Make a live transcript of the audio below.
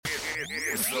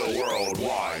It's the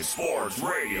Worldwide Sports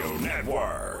Radio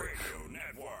Network.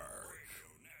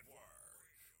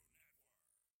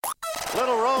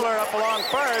 Little roller up along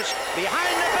first,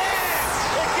 behind the bag.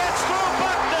 It gets through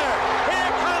Buckner. Here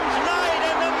comes Knight,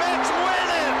 and the Mets win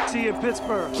it. See you in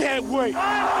Pittsburgh. Can't wait. 5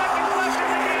 seconds left in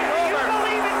the game. Do you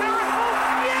believe in miracles?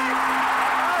 Yes.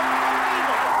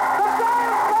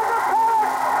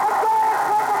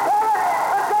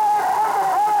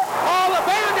 All the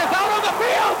band is out on the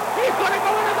field. He's going to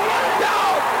go into the end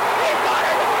zone. He's going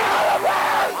to go out of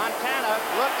bounds. Montana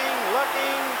looking,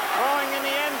 throwing in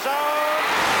the end zone.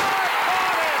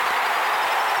 Caught it.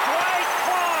 Dwight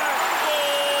Clark.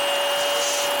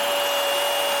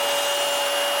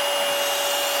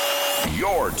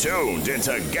 You're tuned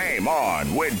into Game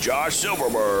On with Josh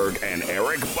Silverberg and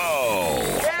Eric Bowe.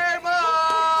 Game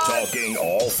on. Talking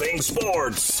all things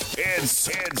sports. It's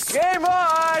Game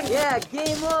on. Yeah,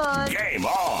 game on. Game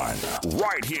On,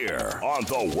 right here on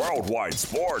the Worldwide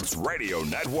Sports Radio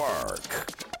Network.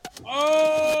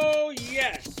 Oh,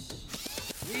 yes.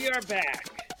 We are back.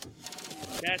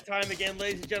 That time again,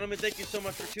 ladies and gentlemen. Thank you so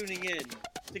much for tuning in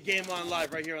to Game On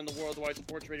Live right here on the Worldwide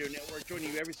Sports Radio Network.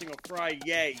 Joining you every single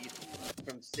Friday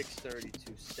from 6:30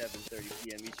 to 7:30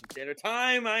 p.m. Eastern Standard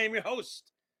Time. I am your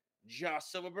host, Josh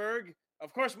Silverberg.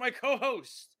 Of course, my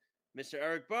co-host, Mr.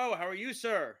 Eric Bowe. How are you,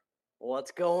 sir? What's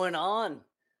going on?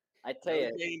 I tell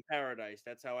you, Game paradise.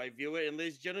 That's how I view it. And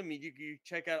ladies and gentlemen, you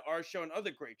check out our show and other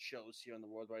great shows here on the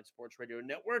Worldwide Sports Radio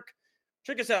Network.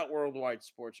 Check us out,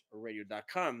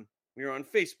 worldwidesportsradio.com. We are on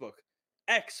Facebook,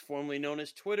 X, formerly known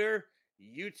as Twitter,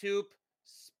 YouTube,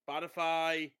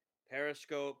 Spotify,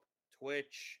 Periscope,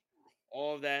 Twitch,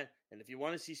 all of that. And if you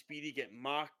want to see Speedy get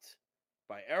mocked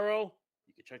by Arrow,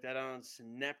 you can check that out on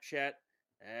Snapchat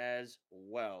as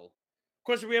well. Of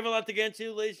course, we have a lot to get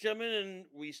into, ladies and gentlemen, and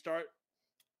we start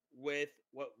with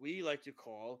what we like to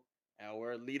call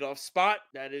our leadoff spot.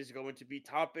 That is going to be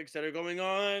topics that are going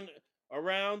on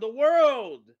around the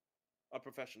world of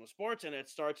professional sports. And it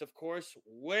starts, of course,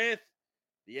 with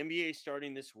the NBA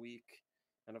starting this week.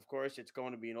 And, of course, it's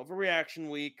going to be an overreaction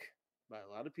week by a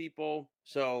lot of people.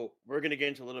 So we're going to get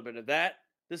into a little bit of that.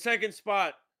 The second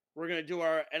spot, we're going to do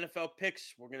our NFL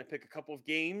picks. We're going to pick a couple of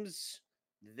games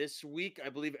this week. I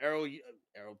believe, Eric,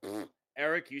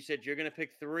 you said you're going to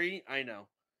pick 3. I know.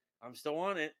 I'm still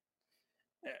on it.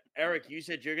 Eric, you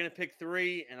said you're going to pick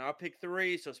 3, and I'll pick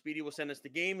 3. So Speedy will send us the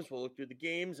games. We'll look through the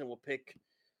games, and we'll pick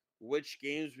which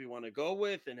games we want to go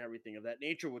with and everything of that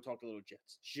nature. We'll talk a little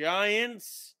Jets.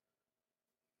 Giants.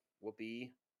 We'll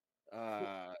be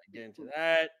get into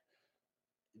that.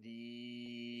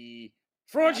 The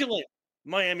fraudulent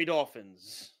Miami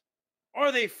Dolphins.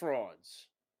 Are they frauds?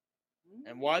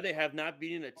 And why they have not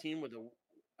beaten a team with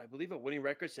I believe, a winning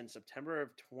record since September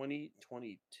of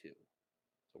 2022.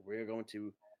 So we're going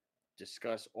to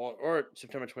discuss or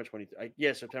September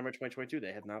 2023. September 2022.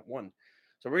 They have not won.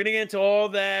 So we're going to get into all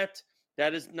that.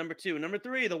 That is number 2. Number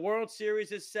 3, the World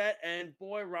Series is set. And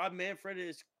boy, Rob Manfred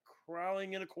is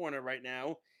crawling in a corner right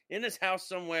now in his house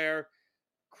somewhere,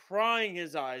 crying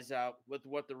his eyes out with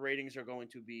what the ratings are going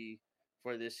to be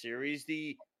for this series.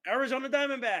 The Arizona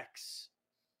Diamondbacks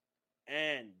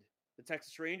and the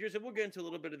Texas Rangers, and we'll get into a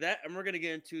little bit of that, and we're going to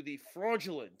get into the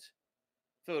fraudulent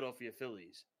Philadelphia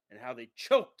Phillies and how they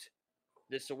choked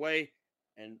this away,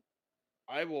 and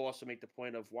I will also make the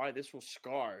point of why this will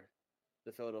scar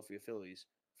the Philadelphia Phillies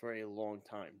for a long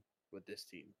time with this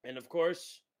team. And, of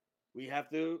course, we have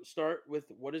to start with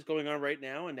what is going on right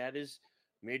now, and that is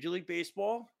Major League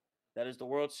Baseball. That is the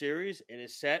World Series. It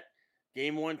is set.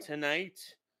 Game 1 tonight.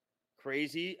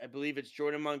 Crazy. I believe it's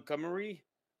Jordan Montgomery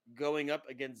going up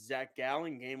against Zach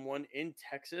Gallen, game 1 in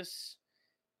Texas.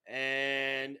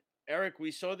 And Eric,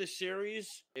 we saw this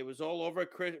series. It was all over.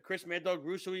 Chris Mad Dog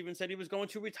Russo even said he was going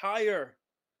to retire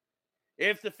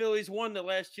if the Phillies won the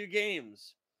last 2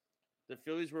 games. The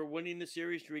Phillies were winning the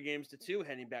series 3-2,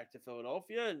 heading back to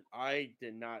Philadelphia, and I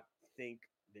did not think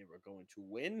they were going to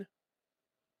win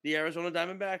the Arizona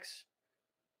Diamondbacks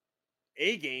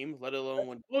a game, let alone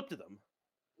win both of them.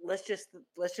 let's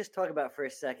just talk about for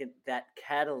a second that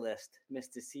catalyst,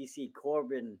 Mr. CC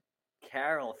Corbin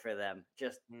Carroll for them.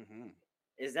 Just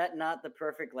is that not the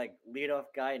perfect leadoff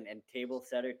guy and table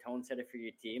setter, tone setter for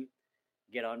your team?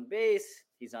 Get on base,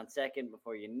 he's on second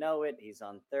before you know it, he's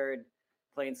on third,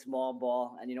 playing small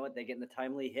ball, and you know what? They're getting the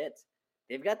timely hits.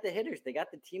 They've got the hitters, they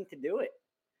got the team to do it.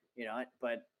 You know,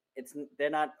 but they're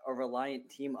not a reliant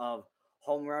team of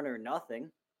home run or nothing.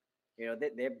 You know,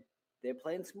 they're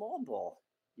playing small ball.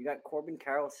 You got Corbin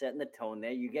Carroll setting the tone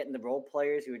there. You're getting the role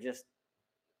players who are just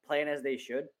playing as they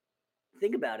should.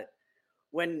 Think about it.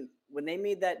 When they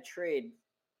made that trade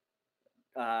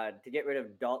to get rid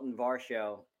of Dalton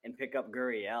Varsho and pick up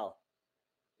Gurriel.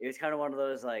 It was kind of one of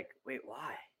those like, wait,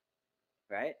 why?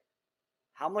 Right?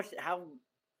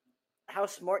 How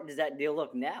smart does that deal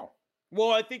look now?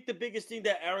 Well, I think the biggest thing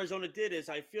that Arizona did is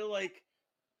I feel like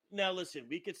now listen,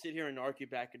 we could sit here and argue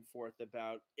back and forth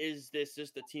about is this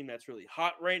just a team that's really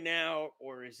hot right now,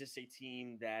 or is this a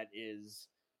team that is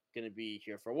going to be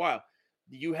here for a while?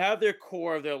 You have their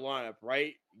core of their lineup,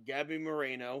 right? Gabby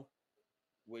Moreno,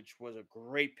 which was a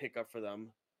great pickup for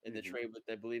them in the trade with,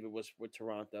 I believe it was with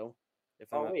Toronto.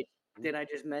 Wait, did I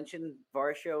just mention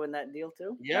Varsho in that deal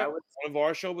too? Yeah,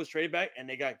 Varsho was traded back, and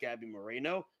they got Gabby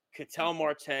Moreno, Ketel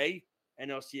Marte,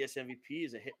 NLCS MVP,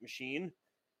 is a hit machine,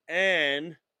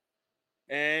 and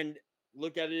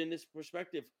look at it in this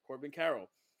perspective, Corbin Carroll.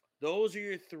 Those are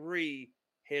your three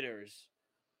hitters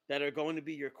that are going to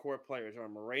be your core players are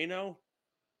Moreno,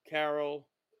 Carroll,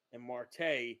 and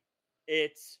Marte.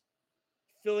 It's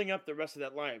filling up the rest of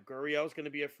that lineup. Gurriel is going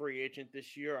to be a free agent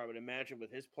this year. I would imagine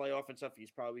with his playoff and stuff, he's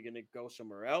probably going to go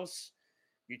somewhere else.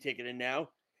 You take it in now.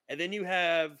 And then you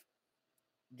have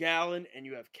Gallen and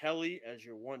you have Kelly as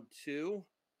your 1-2,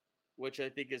 which I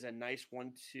think is a nice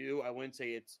 1-2. I wouldn't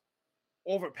say it's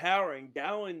overpowering.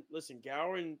 Gallen's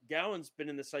been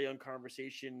in the Cy Young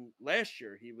conversation last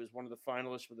year. He was one of the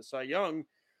finalists for the Cy Young.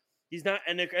 He's not,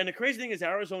 and the crazy thing is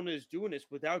Arizona is doing this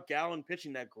without Gallen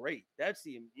pitching that great. That's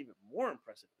the even more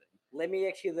impressive thing. Let me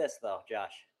ask you this, though,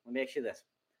 Josh. Let me ask you this.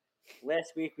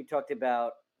 Last week we talked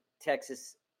about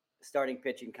Texas starting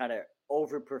pitching kind of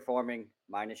overperforming,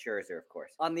 minus Scherzer, of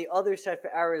course. On the other side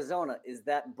for Arizona, is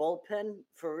that bullpen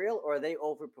for real, or are they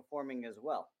overperforming as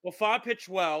well? Well, Fa pitched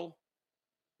well.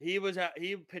 He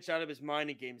pitched out of his mind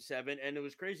in Game 7, and it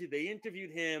was crazy. They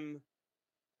interviewed him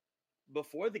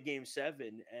before the Game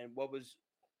 7, and what was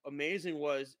amazing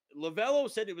was Lovello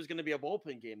said it was going to be a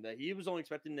bullpen game, that he was only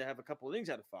expecting to have a couple of innings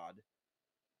out of Fod.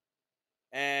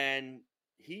 And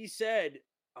he said,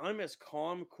 I'm as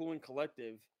calm, cool, and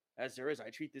collective as there is. I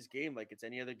treat this game like it's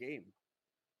any other game.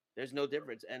 There's no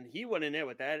difference. And he went in there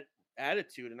with that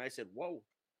attitude, and I said, whoa,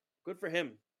 good for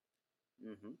him.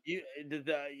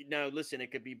 Now, listen,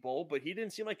 it could be bull, but he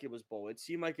didn't seem like it was bull. It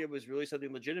seemed like it was really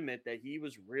something legitimate, that he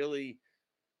was really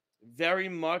very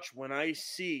much when I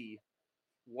see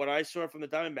what I saw from the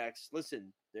Diamondbacks.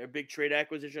 Listen, their big trade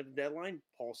acquisition at the deadline,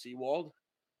 Paul Sewald,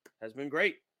 has been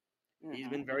great. He's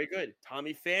been very good.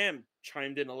 Tommy Pham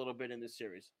chimed in a little bit in this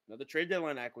series. Another trade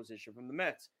deadline acquisition from the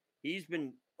Mets. He's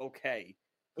been okay.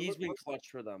 He's been clutch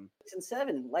for them.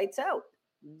 6-7, lights out.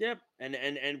 Yep,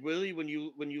 and really, when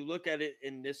you look at it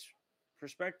in this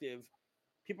perspective,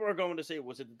 people are going to say,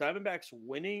 was it the Diamondbacks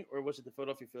winning or was it the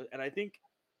Philadelphia Phillies? And I think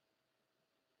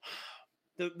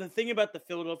the thing about the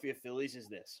Philadelphia Phillies is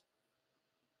this: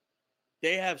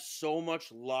 they have so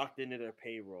much locked into their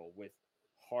payroll with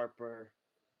Harper,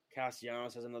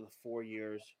 Castellanos has another 4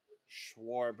 years,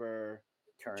 Schwarber,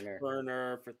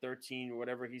 Turner for 13 or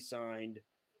whatever he signed.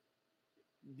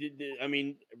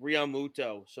 Real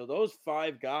Muto. So those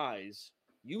 5 guys,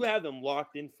 you have them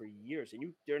locked in for years,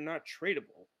 and they're not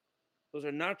tradable. Those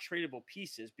are not tradable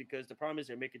pieces because the problem is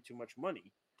they're making too much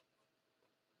money.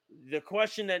 The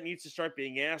question that needs to start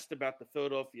being asked about the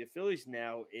Philadelphia Phillies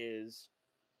now is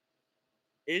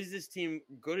this team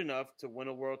good enough to win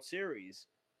a World Series?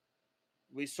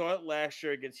 We saw it last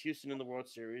year against Houston in the World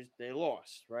Series. They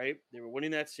lost, right? They were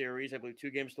winning that series, I believe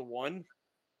 2-1.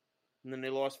 And then they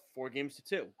lost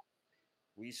 4-2.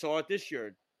 We saw it this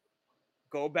year.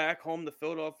 Go back home to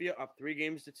Philadelphia, up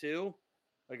 3-2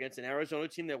 against an Arizona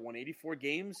team that won 84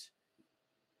 games,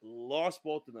 lost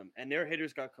both of them, and their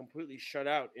hitters got completely shut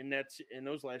out in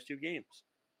those last 2 games.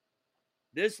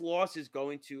 This loss is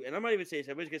going to, and I'm not even saying,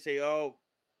 everybody's going to say, oh,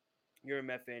 you're a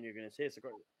Met fan, you're going to say it's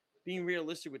being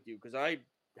realistic with you, because I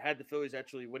had the Phillies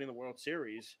actually winning the World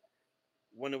Series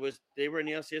when they were in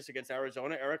the LCS against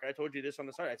Arizona. Eric, I told you this on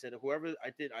the side. I said,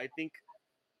 I think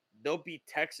they'll beat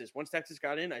Texas. Once Texas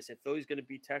got in, I said, Philly's going to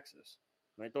beat Texas.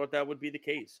 And I thought that would be the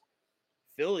case.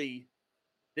 Philly,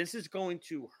 this is going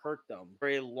to hurt them for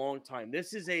a long time.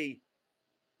 This is if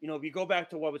you go back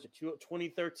to,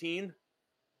 2013,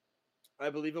 I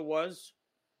believe it was,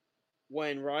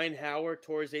 when Ryan Howard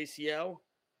tore his ACL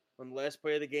on the last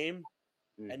play of the game,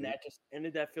 and that just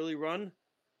ended that Philly run.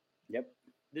 Yep.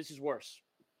 This is worse.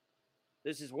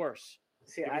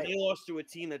 See, they lost to a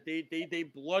team that they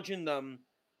bludgeoned them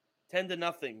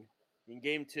 10-0 in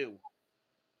Game 2,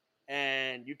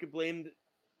 and you could blame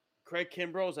Craig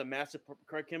Kimbrell. Is a massive.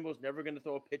 Craig Kimbrell is never going to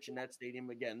throw a pitch in that stadium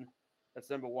again. That's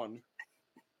number 1.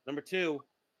 Number 2,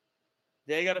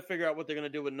 they got to figure out what they're going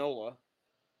to do with Nola.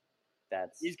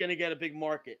 He's going to get a big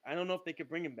market. I don't know if they could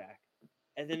bring him back.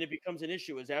 And then it becomes an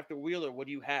issue. Is after Wheeler, what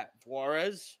do you have?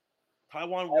 Juarez,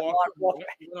 Taiwan Walker went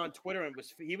on Twitter and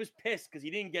he was pissed because he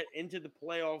didn't get into the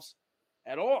playoffs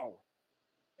at all,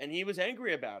 and he was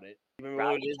angry about it.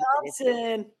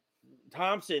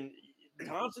 Thompson's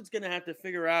going to have to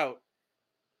figure out,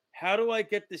 how do I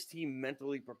get this team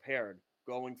mentally prepared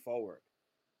going forward?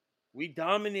 We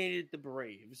dominated the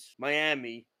Braves,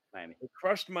 Miami. They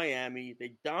crushed Miami.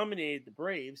 They dominated the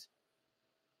Braves,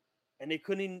 and they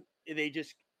couldn't. They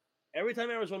just every time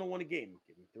Arizona won a game,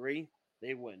 give me 3,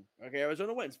 they win. Okay,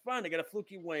 Arizona wins. Fine, they got a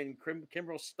fluky win.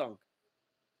 Kimbrel stunk.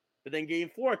 But then game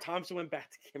 4, Thompson went back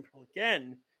to Kimbrel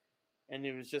again, and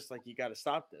it was just like, you got to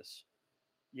stop this,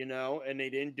 and they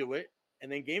didn't do it.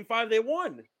 And then game 5, they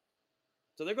won.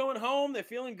 So they're going home. They're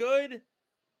feeling good.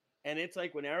 And it's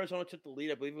like when Arizona took the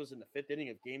lead, I believe it was in the 5th inning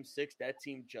of game 6, that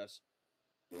team just,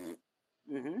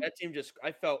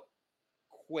 I felt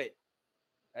quit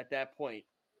at that point.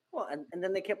 Well, and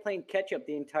then they kept playing catch up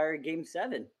the entire game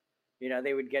 7.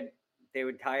 They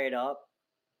would tie it up.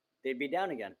 They'd be down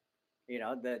again.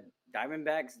 The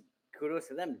Diamondbacks, kudos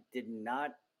to them, did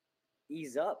not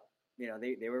ease up.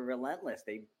 They were relentless.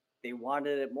 They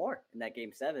wanted it more in that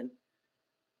game 7.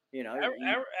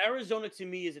 Arizona to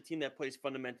me is a team that plays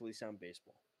fundamentally sound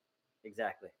baseball.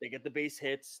 Exactly. They get the base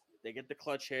hits. They get the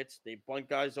clutch hits. They bunt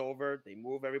guys over. They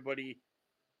move everybody.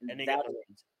 And they get the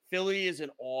wins. Philly is an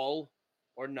all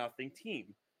or nothing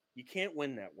team. You can't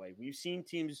win that way. We've seen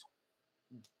teams,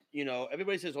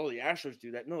 everybody says, oh, the Astros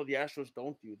do that. No, the Astros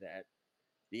don't do that.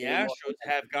 The Astros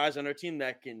have guys on their team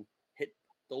that can hit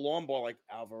the long ball like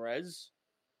Alvarez.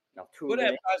 Could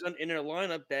have guys in their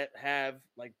lineup that have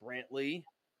like Brantley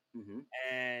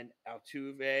and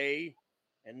Altuve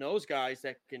and those guys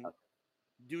that can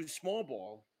do small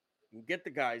ball and get the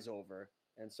guys over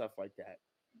and stuff like that.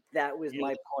 That was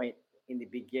my point in the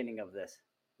beginning of this.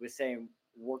 Was saying,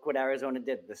 look what Arizona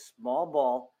did. The small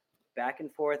ball, back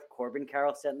and forth, Corbin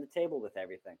Carroll setting the table with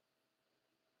everything.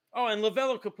 Oh, and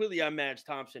Lovullo completely unmatched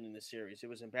Thompson in the series. It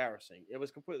was embarrassing. It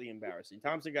was completely embarrassing.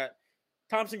 Thompson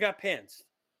got pants.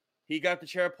 He got the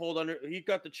chair pulled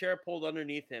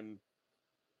underneath him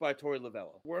by Torey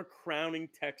Lovullo. We're crowning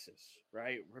Texas,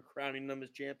 right? We're crowning them as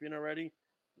champion already.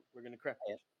 We're going to crown.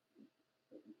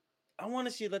 I want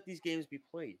to let these games be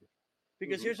played.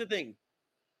 Because here's the thing.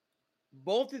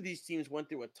 Both of these teams went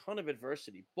through a ton of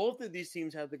adversity. Both of these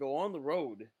teams have to go on the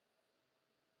road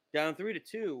down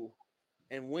 3-2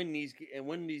 and win these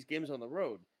games on the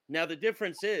road. Now the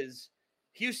difference is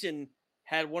Houston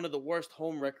had one of the worst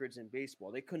home records in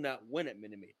baseball. They could not win at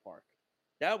Minute Maid Park.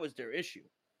 That was their issue.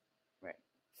 Right.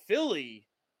 Philly,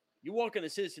 you walk into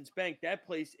Citizens Bank, that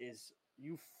place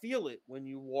you feel it when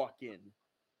you walk in.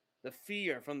 The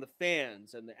fear from the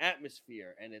fans and the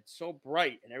atmosphere, and it's so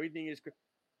bright and everything is great.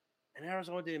 And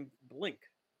Arizona didn't blink.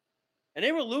 And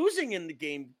they were losing in the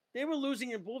game. They were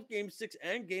losing in both game 6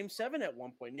 and game 7 at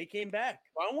one point, and they came back.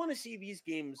 I want to see these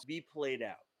games be played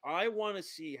out. I want to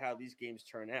see how these games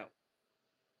turn out.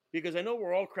 Because I know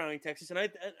we're all crowning Texas, and I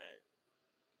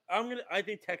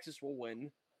think Texas will win.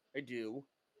 I do,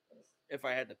 if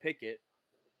I had to pick it.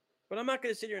 But I'm not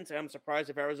going to sit here and say I'm surprised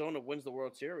if Arizona wins the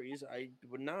World Series. I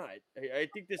would not. I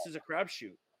think this is a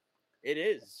crapshoot. It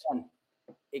is.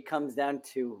 It comes down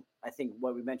to, I think,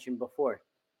 what we mentioned before.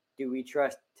 Do we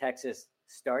trust Texas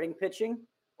starting pitching,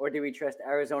 or do we trust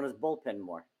Arizona's bullpen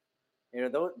more?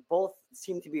 Those both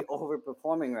seem to be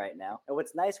overperforming right now. And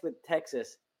what's nice with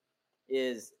Texas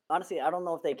is, honestly, I don't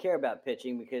know if they care about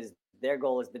pitching because their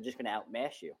goal is they're just going to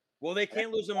outmash you. Well, they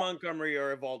can't lose a Montgomery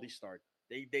or a Eovaldi start.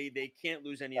 They can't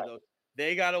lose any of those.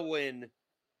 They got to win.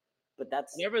 But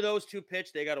that's whenever those two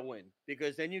pitch, they got to win,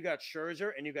 because then you got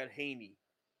Scherzer and you got Haney,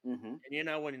 and you're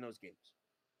not winning those games.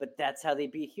 But that's how they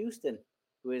beat Houston,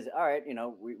 who is, all right,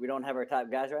 we don't have our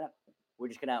top guys right now. We're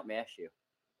just going to outmash you.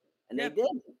 And they did.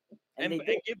 And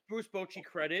give Bruce Bochy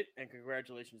credit, and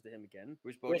congratulations to him again.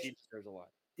 Bruce Bochy deserves a lot.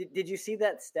 Did you see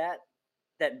that stat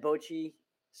that Bochy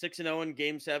 6-0 in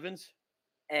game 7s?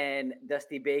 And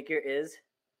Dusty Baker is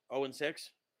 0-6.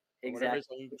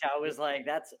 Exactly. Which I was like,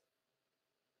 that's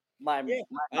my. I mean,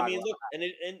 look,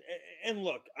 and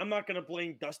look, I'm not going to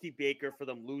blame Dusty Baker for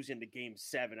them losing the game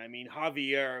 7. I mean,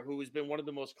 Javier, who has been one of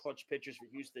the most clutch pitchers for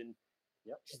Houston,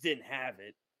 just didn't have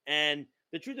it. And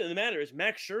the truth of the matter is,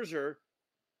 Max Scherzer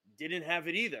didn't have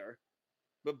it either.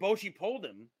 But Bochy pulled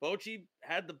him. Bochy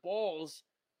had the balls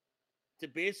to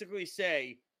basically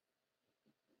say,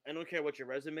 I don't care what your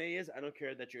resume is. I don't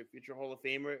care that you're a future Hall of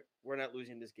Famer. We're not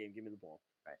losing this game. Give me the ball.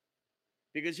 Right.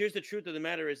 Because here's the truth of the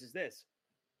matter is this.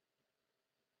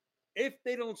 If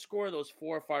they don't score those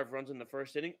 4 or 5 runs in the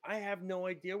first inning, I have no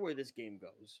idea where this game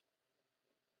goes.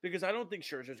 Because I don't think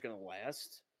Scherzer's going to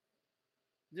last.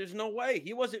 There's no way.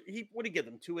 He wasn't. What did he give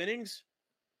them? 2 innings?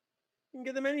 He didn't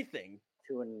give them anything.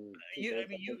 2 and 2 You- I thirds,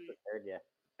 mean, I think, for third, yeah.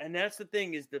 And that's the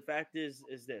thing. Is the fact is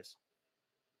this: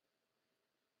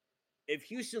 if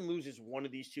Houston loses one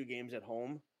of these 2 games at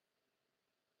home,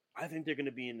 I think they're going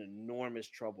to be in enormous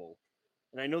trouble.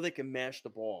 And I know they can mash the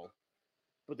ball,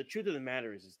 but the truth of the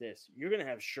matter is this: you're going to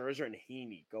have Scherzer and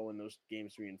Heaney go in those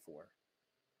games 3 and 4.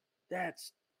 I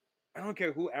don't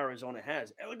care who Arizona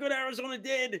has. Look what Arizona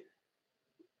did.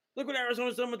 Look what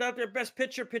Arizona's done without their best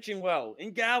pitcher pitching well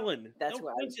in Gallen. That's no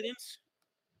what coincidence.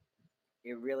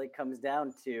 It really comes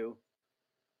down to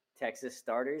Texas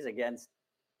starters against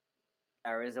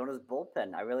Arizona's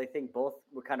bullpen. I really think both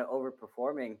were kind of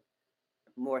overperforming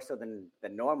more so than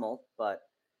normal, but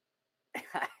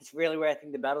it's really where I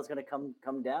think the battle's going to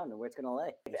come down and where it's going to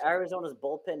lay. If Arizona's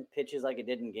bullpen pitches like it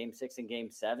did in Game 6 and Game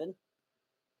 7,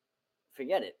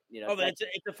 forget it. Then it's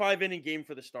a 5-inning game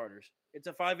for the starters. It's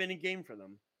a 5-inning game for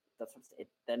them.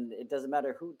 Then it doesn't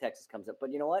matter who Texas comes up.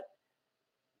 But you know what?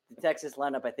 The Texas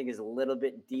lineup, I think, is a little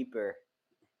bit deeper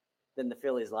than the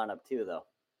Phillies lineup too, though.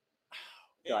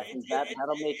 So I think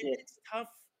that'll make it. It's tough.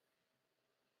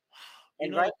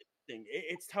 And right,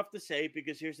 it's tough to say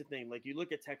because here's the thing: like you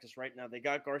look at Texas right now, they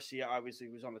got Garcia, obviously,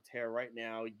 who's on the tear right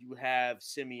now. You have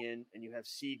Simeon and you have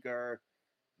Seager.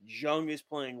 Jung is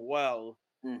playing well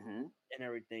and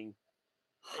everything.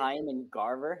 Hyman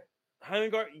Garver.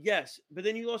 Yes, but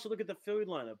then you also look at the Philly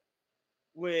lineup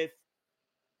with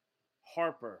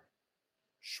Harper,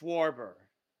 Schwarber,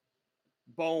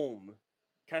 Bohm,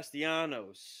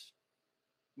 Castellanos,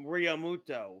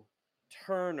 Realmuto,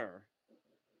 Turner.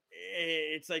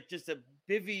 It's like just a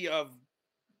bevy of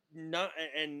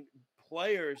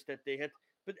players that they had.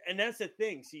 And that's the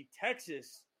thing. See,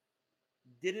 Texas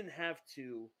didn't have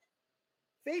to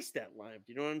face that lineup.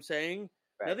 You know what I'm saying?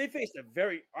 Right. Now they faced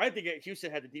I think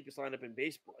Houston had the deepest lineup in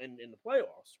baseball in the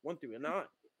playoffs, 1 through 9.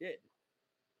 It did.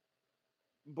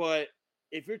 But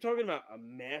if you're talking about a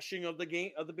mashing of the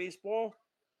game of the baseball,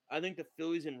 I think the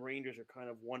Phillies and Rangers are kind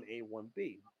of 1A,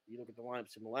 1B. You look at the lineup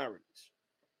similarities.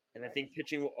 And I think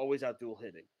pitching will always outduel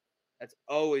hitting. That's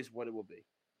always what it will be.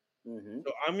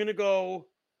 So I'm going to go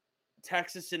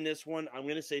Texas in this one. I'm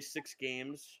going to say 6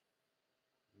 games.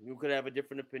 You could have a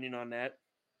different opinion on that.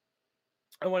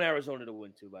 I want Arizona to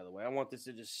win, too, by the way. I want this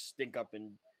to just stink up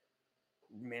in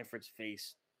Manfred's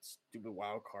face. Stupid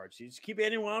wild cards. You just keep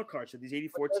adding wild cards so these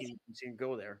 84 teams can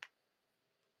go there.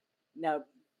 Now,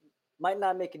 might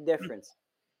not make a difference,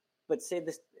 but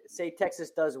say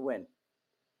Texas does win.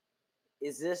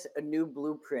 Is this a new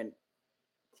blueprint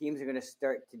teams are going to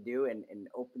start to do and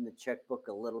open the checkbook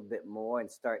a little bit more and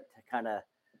start to kind of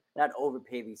not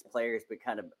overpay these players, but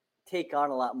kind of take on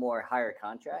a lot more higher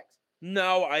contracts?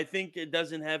 No, I think it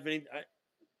doesn't have any.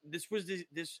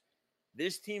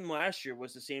 This team last year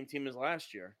was the same team as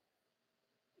last year.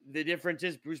 The difference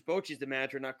is Bruce Bochy's the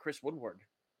manager, not Chris Woodward.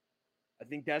 I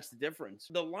think that's the difference.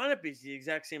 The lineup is the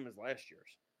exact same as last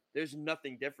year's. There's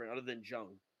nothing different other than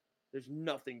Jung. There's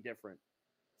nothing different.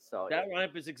 So that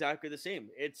lineup is exactly the same.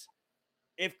 It's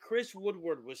if Chris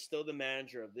Woodward was still the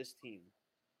manager of this team,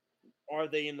 are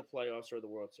they in the playoffs or the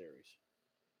World Series?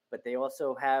 But they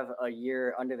also have a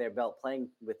year under their belt playing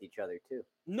with each other too.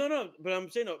 No, but I'm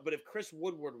saying no. But if Chris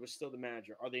Woodward was still the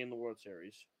manager, are they in the World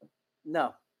Series?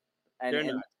 No, they're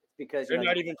not. Because they're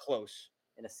not even close.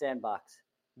 In a sandbox,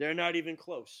 they're not even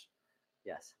close.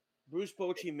 Yes, Bruce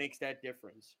Bochy makes that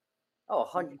difference. Oh,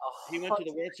 he went to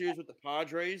the World Series with the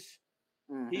Padres.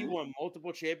 He won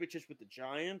multiple championships with the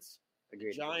Giants.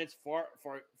 Agreed. The Giants,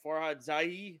 Farhad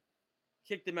Zahi,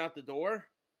 kicked him out the door.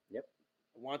 Yep.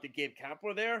 Wanted Gabe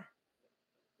Kapler there.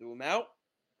 Threw him out.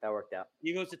 That worked out.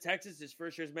 He goes to Texas, his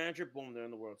first year as manager. Boom, they're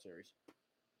in the World Series.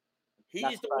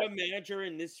 He's the one manager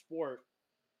in this sport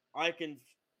I can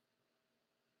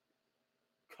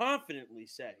confidently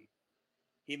say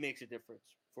he makes a difference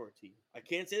for a team. I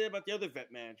can't say that about the other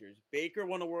vet managers. Baker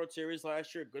won a World Series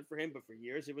last year. Good for him, but for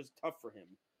years it was tough for him.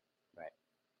 Right.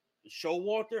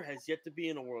 Showalter has yet to be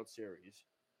in a World Series.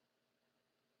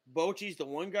 Bochy's the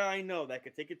one guy I know that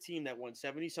could take a team that won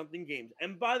 70-something games.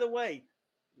 And by the way,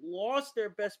 lost their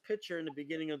best pitcher in the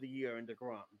beginning of the year in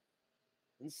DeGrom.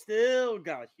 And still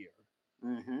got here.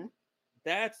 Mm-hmm.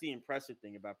 That's the impressive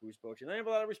thing about Bruce Bochy. And I have a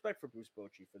lot of respect for Bruce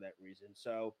Bochy for that reason.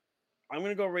 So I'm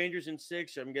going to go Rangers in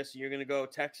 6. I'm guessing you're going to go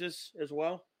Texas as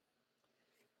well?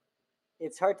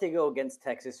 It's hard to go against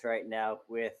Texas right now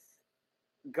with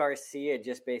Garcia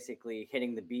just basically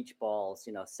hitting the beach balls,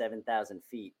 7,000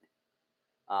 feet.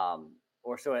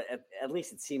 Or so at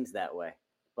least it seems that way.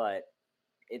 But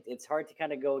it's hard to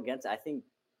kind of go against. I think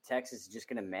Texas is just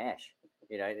going to mash,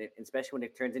 especially when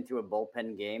it turns into a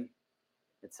bullpen game.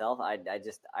 itself. I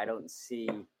don't see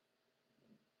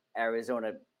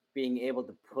Arizona being able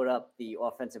to put up the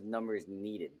offensive numbers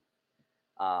needed.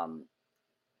 I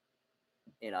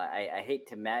hate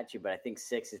to match you, but I think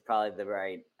 6 is probably the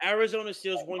right. Arizona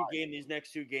steals one game. These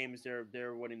next 2 games,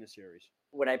 they're winning the series.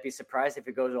 Would I be surprised if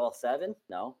it goes all 7?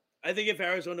 No. I think if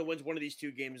Arizona wins one of these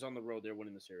 2 games on the road, they're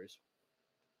winning the series.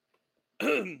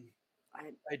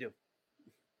 I do.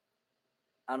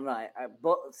 I don't know.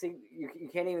 But see, you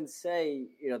can't even say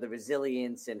the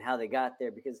resilience and how they got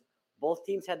there because both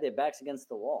teams had their backs against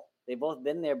the wall. They've both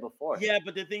been there before. Yeah,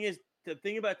 but the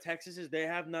thing about Texas is they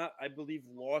have not, I believe,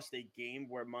 lost a game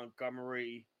where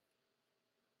Montgomery,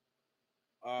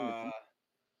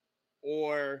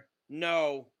 or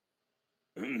no,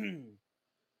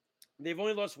 they've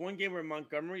only lost one game where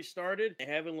Montgomery started. They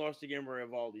haven't lost a game where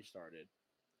Eovaldi started.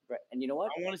 Right, and you know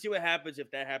what? I want to see what happens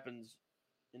if that happens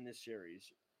in this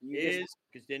series.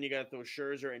 Because then you got to throw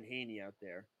Scherzer and Haney out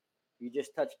there. You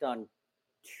just touched on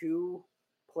 2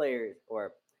 players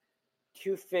or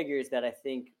 2 figures that I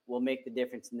think will make the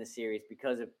difference in the series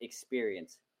because of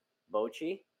experience.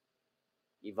 Bochy,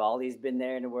 Eovaldi's been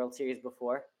there in the World Series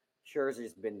before.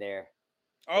 Scherzer's been there.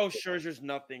 Oh, Scherzer's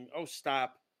nothing. Oh,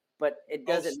 stop. But it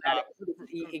doesn't matter.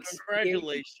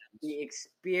 Congratulations. The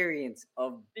experience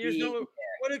of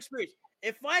what experience?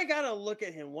 If I gotta look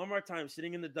at him one more time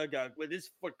sitting in the dugout with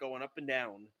his foot going up and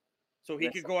down, so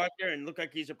he could go out there and look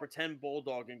like he's a pretend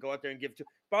bulldog and go out there and give to.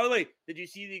 By the way, did you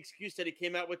see the excuse that he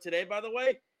came out with today? By the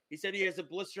way, he said he has a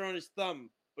blister on his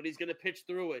thumb, but he's gonna pitch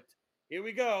through it. Here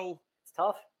we go. It's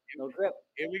tough. No grip.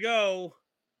 Here we go.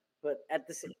 But at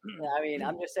the same,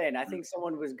 I'm just saying. I think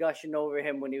someone was gushing over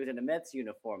him when he was in the Mets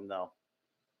uniform, though.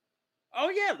 Oh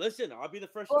yeah, listen, I'll be the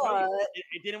first to tell you.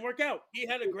 It didn't work out. He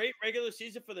had a great regular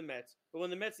season for the Mets, but when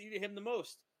the Mets needed him the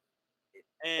most,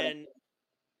 and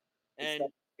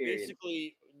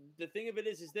basically the thing of it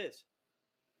is this: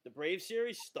 the Braves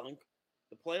series stunk.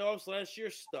 The playoffs last year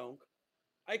stunk.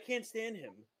 I can't stand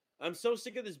him. I'm so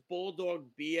sick of this bulldog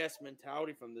BS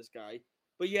mentality from this guy.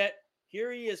 But yet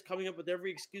here he is coming up with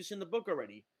every excuse in the book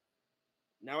already.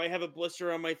 Now I have a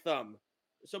blister on my thumb.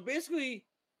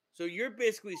 So you're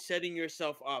basically setting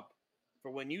yourself up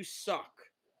for when you suck.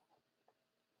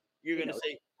 You're going to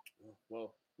say,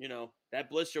 well, that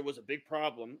blister was a big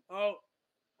problem. Oh,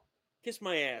 kiss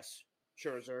my ass,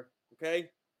 Scherzer. Okay?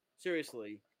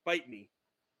 Seriously, bite me.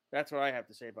 That's what I have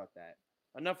to say about that.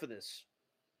 Enough of this.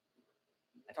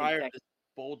 Tired of this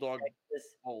bulldog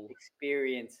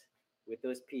experience with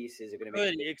those pieces are going to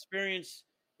make good experience.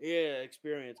 Yeah,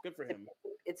 experience. Good for him.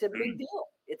 It's a big deal.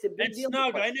 It's a big deal.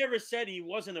 Snug, I never said he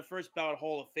wasn't a first ballot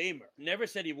Hall of Famer. Never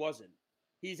said he wasn't.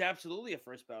 He's absolutely a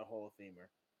first ballot Hall of Famer.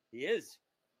 He is.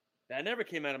 That never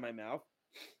came out of my mouth.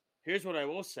 Here's what I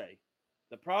will say.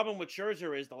 The problem with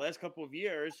Scherzer is the last couple of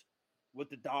years with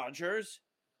the Dodgers,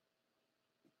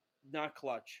 not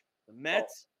clutch. The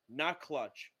Mets, not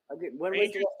clutch. Okay.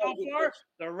 Rangers so far,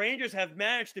 the Rangers have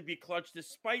managed to be clutch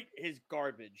despite his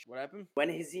garbage. What happened? When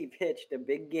has he pitched a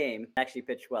big game? Actually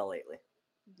pitched well lately.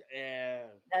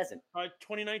 Hasn't.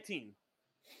 2019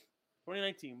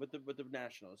 with the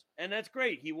Nationals, and that's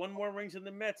great. He won more rings than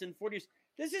the Mets in 40 years.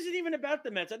 This isn't even about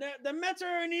the Mets. The Mets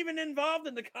aren't even involved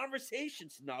in the conversation,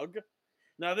 Snug.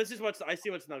 Now this is I see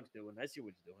what Snug's doing. I see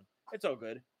what he's doing. It's all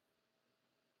good.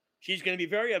 She's going to be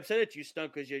very upset at you,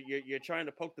 Snug, because you're trying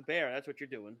to poke the bear. That's what you're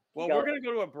doing. Well, we're going to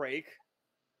go to a break.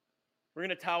 We're going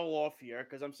to towel off here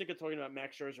because I'm sick of talking about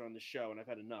Max Scherzer on the show, and I've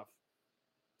had enough.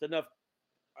 It's enough.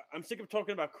 I'm sick of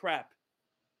talking about crap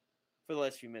for the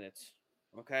last few minutes.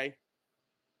 Okay?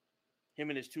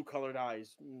 Him and his 2 colored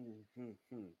eyes.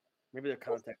 Maybe they're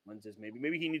contact lenses.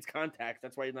 Maybe he needs contacts.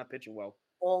 That's why he's not pitching well.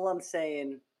 All I'm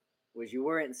saying was you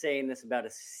weren't saying this about a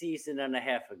season and a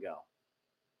half ago.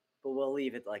 But we'll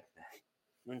leave it like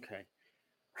that. Okay.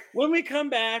 When we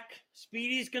come back,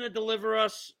 Speedy's going to deliver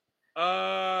us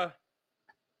the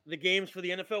games for the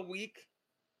NFL week.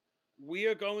 We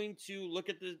are going to look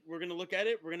at we're going to look at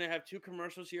it. We're going to have 2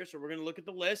 commercials here, so we're going to look at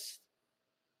the list.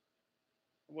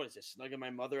 What is this? Snug and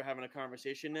my mother having a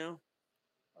conversation now?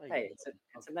 Hey,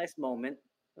 it's a nice moment.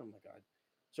 Oh, my God.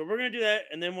 So we're going to do that,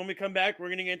 and then when we come back, we're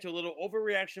going to get into a little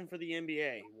overreaction for the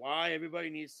NBA. Why everybody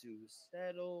needs to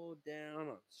settle down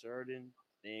on certain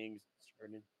things,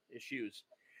 certain issues.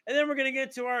 And then we're going to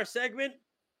get to our segment.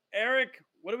 Eric,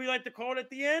 what do we like to call it at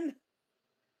the end?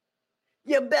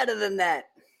 You're better than that.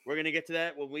 We're going to get to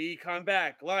that when we come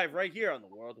back live right here on the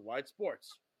Worldwide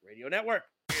Sports Radio Network.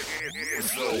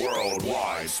 It's the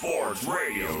Worldwide Sports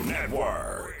Radio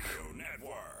Network.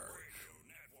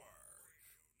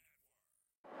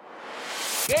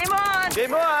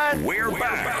 Game on! We're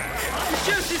back.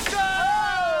 The juice is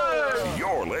gone!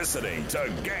 You're listening to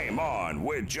Game On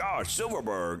with Josh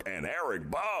Silverberg and Eric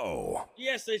Bowe.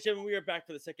 Yes, ladies and gentlemen, we are back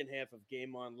for the second half of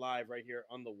Game On Live right here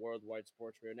on the Worldwide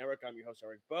Sports Radio Network. I'm your host,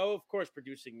 Eric Bowe. Of course,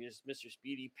 producing this Mr.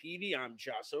 Speedy Petey. I'm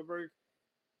Josh Silverberg.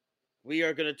 We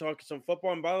are going to talk some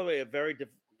football. And by the way, a very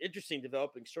interesting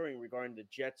developing story regarding the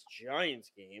Jets-Giants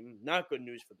game. Not good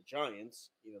news for the Giants.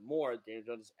 Even more, Daniel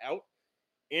Jones is out.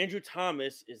 Andrew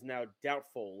Thomas is now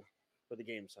doubtful for the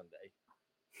game Sunday.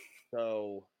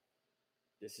 So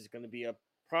this is going to be a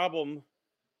problem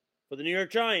for the New York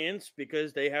Giants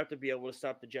because they have to be able to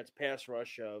stop the Jets' pass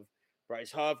rush of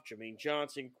Bryce Huff, Jermaine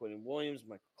Johnson, Quentin Williams,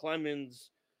 Michael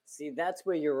Clemens. See, that's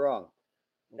where you're wrong.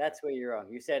 That's where you're wrong.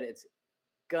 You said it's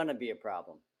going to be a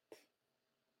problem.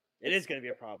 It is going to be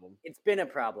a problem. It's been a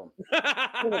problem.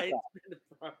 But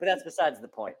that's besides the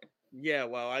point. Yeah,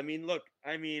 well, I mean, look,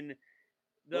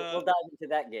 We'll dive into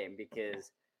that game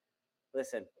because,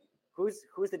 listen, who's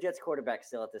the Jets quarterback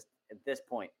still at this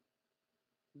point?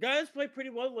 Guys played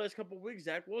pretty well the last couple of weeks.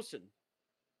 Zach Wilson.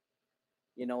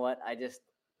 You know what?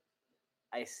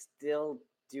 I still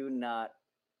do not.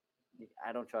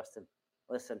 I don't trust him.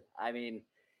 Listen, I mean,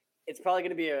 it's probably going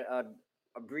to be a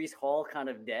Breece Hall kind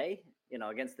of day,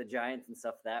 against the Giants and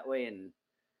stuff that way, and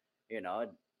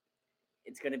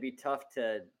it's going to be tough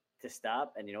to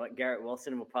stop. And you know what? Garrett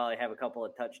Wilson will probably have a couple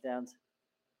of touchdowns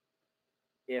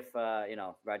if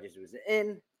Rodgers was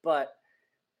in, but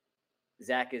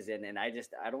Zach is in, and I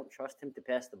don't trust him to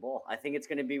pass the ball. I think it's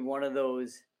going to be one of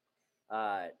those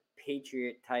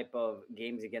Patriot type of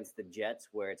games against the Jets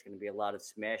where it's going to be a lot of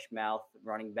smash mouth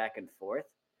running back and forth.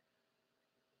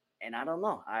 And I don't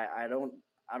know. I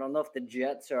don't know if the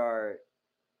Jets are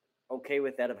okay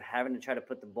with that, of having to try to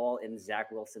put the ball in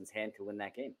Zach Wilson's hand to win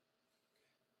that game.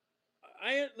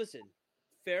 Listen,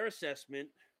 fair assessment.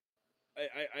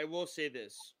 I will say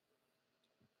this.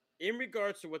 In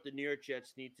regards to what the New York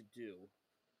Jets need to do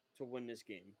to win this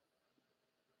game,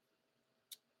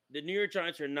 the New York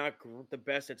Giants are not the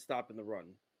best at stopping the run.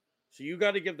 So you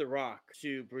got to give the rock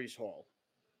to Breece Hall.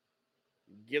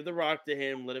 Give the rock to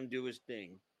him. Let him do his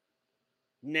thing.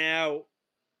 Now,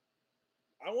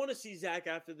 I want to see Zach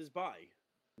after this bye.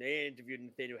 They interviewed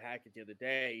Nathaniel Hackett the other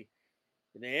day,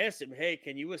 and they asked him, hey,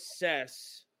 can you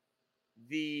assess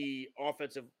the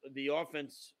offense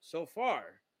so far?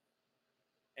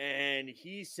 And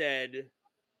he said,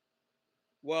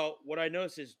 well, what I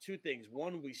noticed is two things.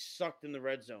 One, we sucked in the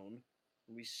red zone.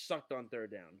 We sucked on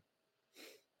third down.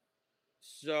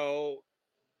 So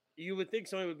you would think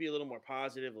somebody would be a little more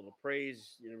positive, a little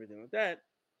praise, and everything like that.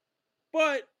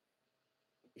 But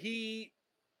he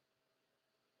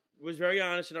was very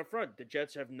honest and upfront. The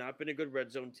Jets have not been a good red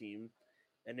zone team,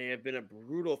 and they have been a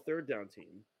brutal third down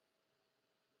team.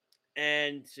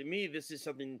 And to me, this is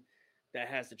something that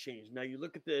has to change. Now, you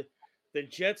look at the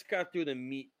Jets got through the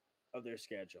meat of their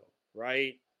schedule,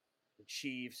 right? The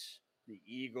Chiefs, the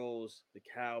Eagles, the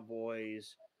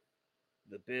Cowboys,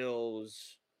 the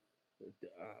Bills,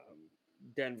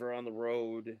 Denver on the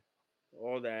road,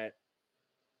 all that.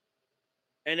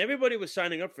 And everybody was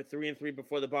signing up for 3-3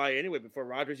 before the bye anyway, before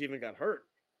Rodgers even got hurt.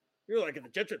 You're like, if the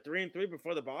Jets are 3-3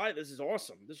 before the bye, this is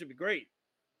awesome. This would be great.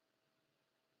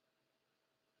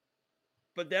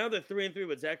 But now they're 3-3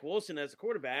 with Zach Wilson as a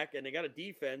quarterback, and they got a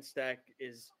defense that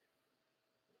is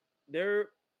they're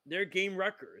game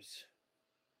wreckers.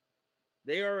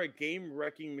 They are a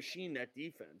game-wrecking machine, that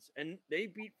defense. And they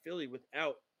beat Philly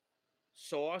without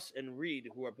Sauce and Reed,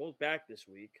 who are both back this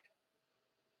week,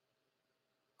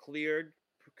 cleared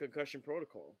concussion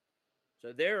protocol.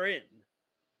 So they're in.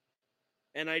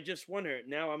 And I just wonder,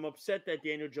 now I'm upset that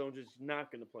Daniel Jones is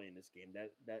not going to play in this game.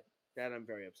 That I'm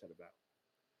very upset about.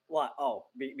 What? Oh,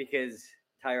 because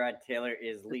Tyrod Taylor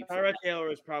is leaps. Tyrod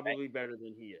Taylor is probably better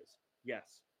than he is. Yes.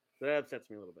 So that upsets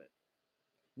me a little bit.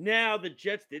 Now, the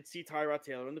Jets did see Tyrod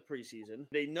Taylor in the preseason.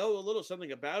 They know a little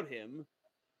something about him.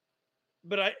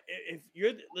 But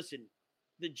listen,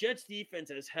 the Jets defense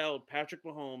has held Patrick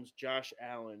Mahomes, Josh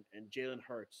Allen, and Jalen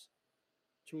Hurts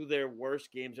to their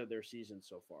worst games of their season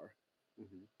so far.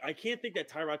 Mm-hmm. I can't think that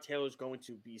Tyrod Taylor is going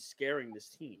to be scaring this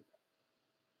team.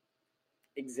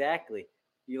 Exactly.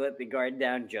 You let the guard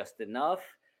down just enough.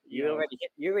 You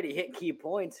already hit key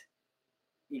points.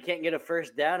 You can't get a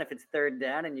first down if it's third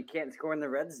down, and you can't score in the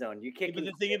red zone. You can't. But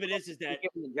the thing of it is that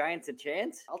giving the Giants a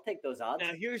chance. I'll take those odds.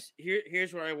 Now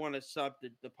here's where I want to stop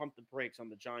the pump the brakes on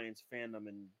the Giants fandom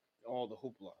and all the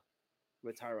hoopla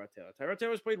with Tyrod Taylor. Tyrod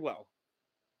Taylor's played well.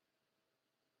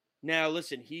 Now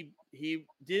listen, he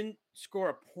didn't score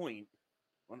a point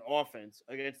on offense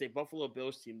against a Buffalo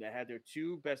Bills team that had their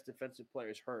two best defensive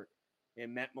players hurt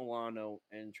in Matt Milano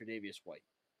and Tre'Davious White.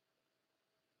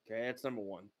 Okay, that's number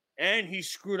one. And he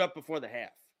screwed up before the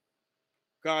half.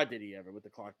 God, did he ever with the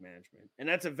clock management. And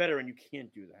that's a veteran. You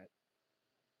can't do that.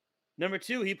 Number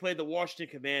 2, he played the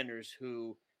Washington Commanders,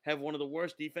 who have one of the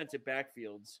worst defensive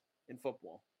backfields in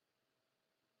football.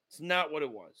 It's not what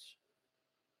it was.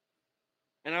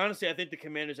 And honestly, I think the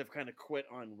Commanders have kind of quit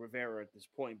on Rivera at this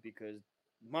point because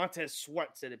Montez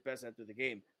Sweat said it best after the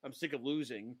game. I'm sick of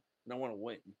losing, and I want to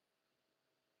win.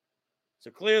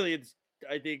 So clearly, it's,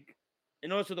 I think,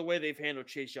 and also the way they've handled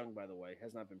Chase Young, by the way,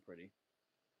 has not been pretty.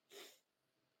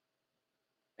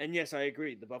 And yes, I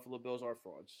agree. The Buffalo Bills are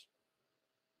frauds.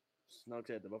 Snug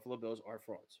said the Buffalo Bills are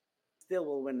frauds. Still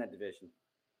will win that division.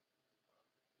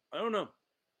 I don't know.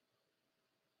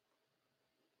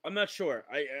 I'm not sure.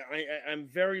 I'm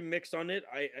very mixed on it.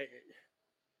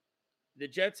 The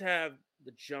Jets have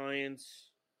the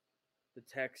Giants, the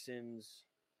Texans,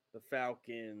 the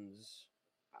Falcons.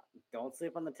 Don't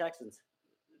sleep on the Texans.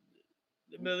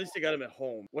 But at least they got them at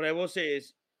home. What I will say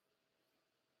is,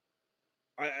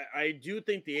 I do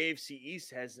think the AFC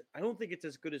East has. I don't think it's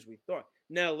as good as we thought.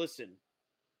 Now, listen.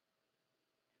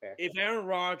 Fair. If Aaron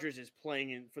Rodgers is playing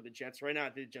in for the Jets right now,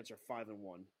 I think the Jets are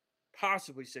 5-1,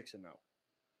 possibly 6-0.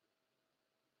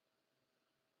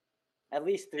 At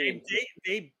least 3.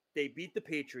 They beat the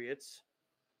Patriots.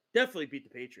 Definitely beat the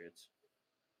Patriots.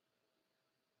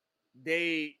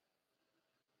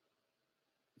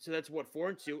 So that's what,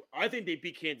 4-2. I think they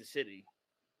beat Kansas City.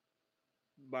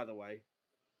 By the way,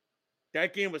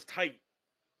 that game was tight.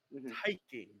 Tight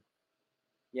game.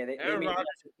 Yeah, Aaron Rodgers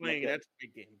is playing. That's a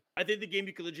big game. I think the game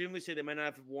you could legitimately say they might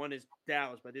not have won is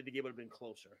Dallas, but I think the game would have been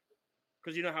closer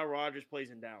because you know how Rodgers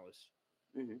plays in Dallas.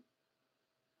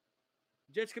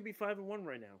 Jets could be 5-1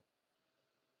 right now.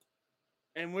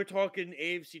 And we're talking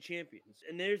AFC champions.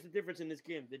 And there's the difference in this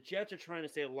game. The Jets are trying to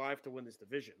stay alive to win this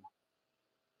division.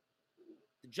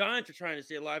 The Giants are trying to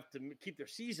stay alive to keep their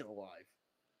season alive.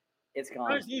 It's gone.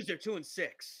 The Giants lose their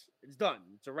 2-6. It's done.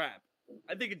 It's a wrap.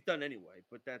 I think it's done anyway,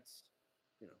 but that's,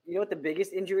 You know what the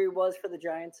biggest injury was for the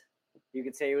Giants? You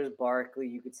could say it was Barkley.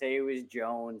 You could say it was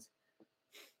Jones.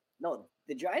 No,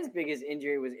 the Giants' biggest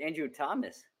injury was Andrew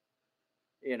Thomas.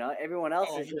 Everyone else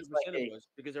is just like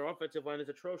because their offensive line is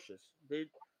atrocious.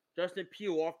 Justin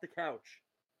Pugh off the couch.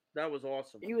 That was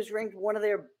awesome. He was ranked one of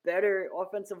their better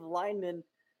offensive linemen,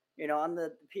 on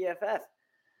the PFF.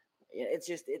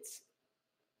 It's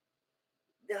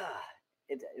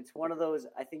one of those.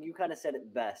 I think you kind of said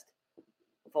it best.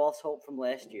 False hope from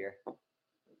last year.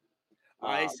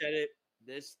 I said it.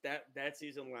 That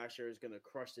season last year is going to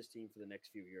crush this team for the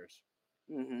next few years.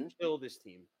 Kill this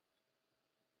team.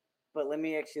 But let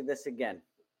me ask you this again.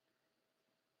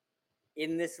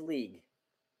 In this league,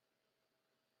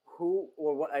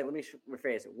 let me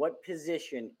rephrase it. What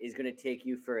position is going to take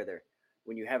you further?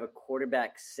 When you have a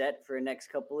quarterback set for the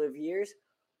next couple of years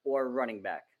or running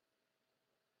back?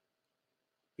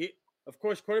 Of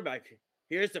course, quarterback.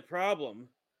 Here's the problem.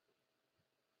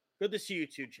 Good to see you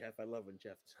too, Jeff. I love when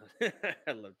Jeff.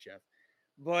 I love Jeff.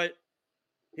 But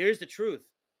here's the truth.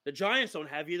 The Giants don't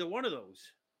have either one of those.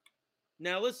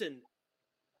 Now listen,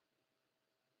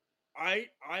 I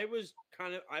was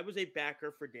a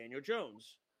backer for Daniel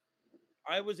Jones.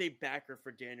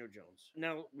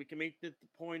 Now we can make the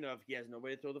point of he has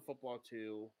nobody to throw the football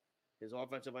to, his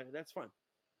offensive line. That's fine.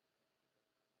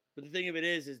 But the thing of it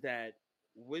is that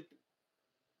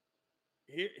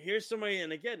here's somebody,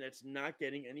 and again, that's not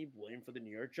getting any blame for the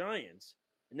New York Giants,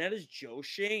 and that is Joe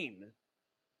Schoen.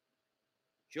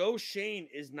 Joe Schoen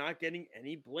is not getting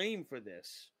any blame for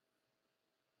this.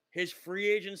 His free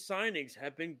agent signings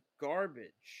have been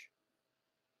garbage.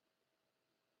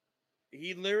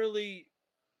 He literally,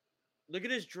 look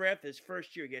at his draft his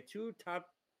first year. He had 2 top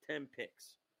 10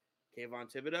 picks. Kayvon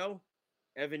Thibodeau,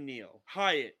 Evan Neal.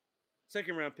 Hyatt,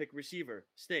 second-round pick receiver,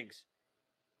 stinks.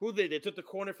 Who they took the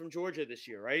corner from Georgia this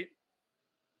year, right?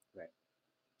 Right.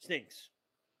 Stinks.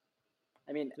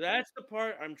 I mean, so that's the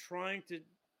part I'm trying to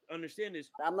understand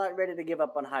is I'm not ready to give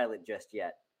up on Hyatt just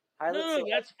yet. No,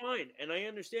 that's fine. And I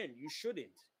understand. You shouldn't.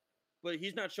 But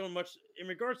he's not showing much in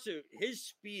regards to his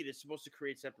speed is supposed to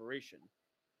create separation.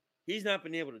 He's not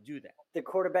been able to do that. The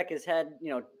quarterback has had,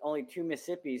 only 2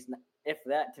 Mississippis, if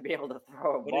that, to be able to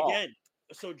throw a ball. But again,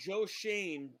 so Joe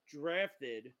Schoen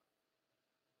drafted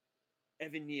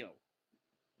Evan Neal.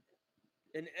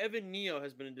 And Evan Neal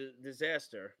has been a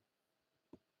disaster.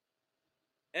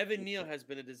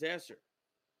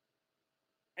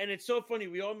 And it's so funny.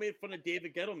 We all made fun of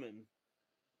David Gettleman.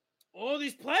 All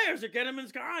these players are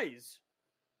Gettleman's guys.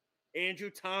 Andrew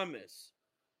Thomas,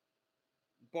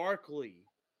 Barkley,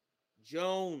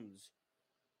 Jones.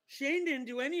 Schoen didn't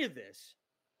do any of this.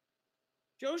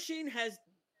 Joe Schoen has...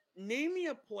 Name me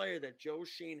a player that Joe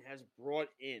Schoen has brought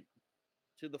in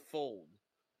to the fold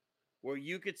where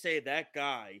you could say that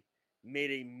guy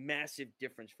made a massive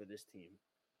difference for this team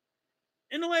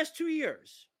in the last 2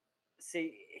 years.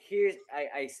 See,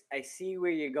 I see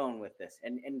where you're going with this,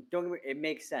 and don't get me, it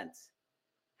makes sense.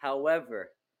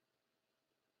 However,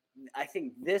 I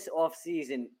think this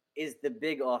offseason is the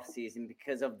big offseason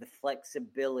because of the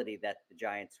flexibility that the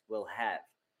Giants will have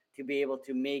to be able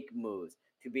to make moves,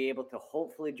 to be able to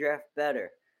hopefully draft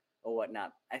better or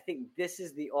whatnot. I think this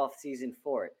is the offseason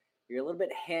for it. You're a little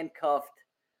bit handcuffed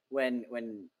when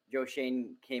Joe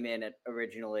Schoen came in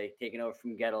originally, taking over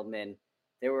from Gettleman.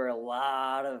 There were a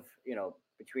lot of,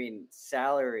 between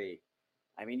salary.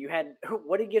 I mean, you had,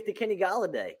 what did you give to Kenny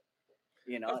Golladay?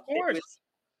 Of course.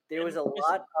 There was a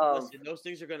lot of. Listen, those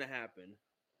things are going to happen.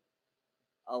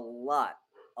 A lot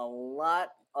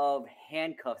of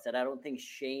handcuffs that I don't think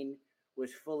Schoen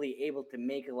was fully able to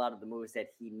make a lot of the moves that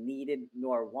he needed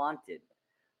nor wanted.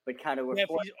 But kind of Jeff,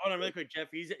 really quick, Jeff,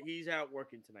 he's out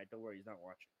working tonight. Don't worry, he's not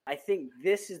watching. I think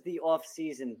this is the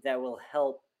offseason that will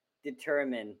help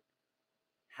determine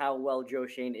how well Joe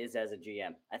Schoen is as a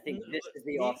GM. I think this is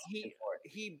the offseason for it.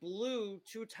 He blew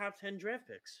 2 top 10 draft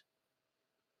picks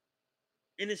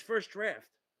in his first draft.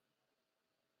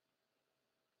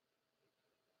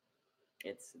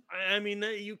 I mean,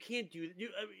 you can't do.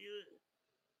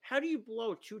 How do you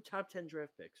blow 2 top 10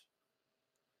 draft picks?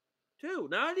 2,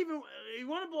 not even. You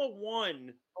want to blow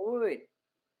 1? Oh,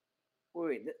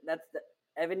 wait. That's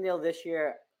Evan Neal this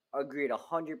year. Agreed,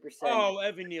 100%. Oh,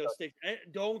 Evan Neal sticks.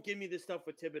 Don't give me this stuff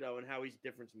with Thibodeau and how he's a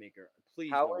difference maker.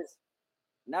 Please.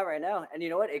 Not right now. And you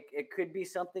know what? It could be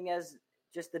something as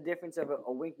just the difference of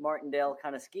a Wink Martindale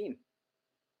kind of scheme.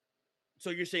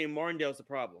 So you're saying Martindale's the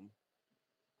problem?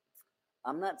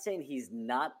 I'm not saying he's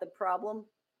not the problem,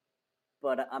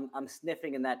 but I'm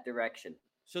sniffing in that direction.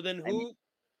 So then who?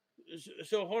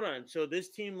 So hold on. So this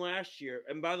team last year,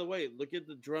 and by the way, look at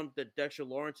the jump that Dexter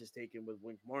Lawrence has taken with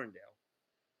Wink Martindale.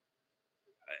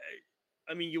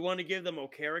 I mean, you want to give them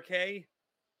Okereke?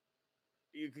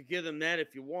 You could give them that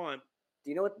if you want.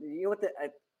 Do you know what?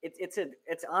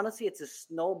 It's honestly it's a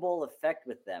snowball effect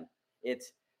with them.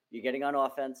 It's you're getting on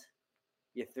offense,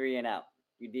 you're 3 and out.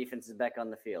 Your defense is back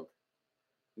on the field.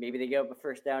 Maybe they get up a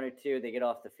first down or 2, they get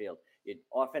off the field. Your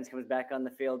offense comes back on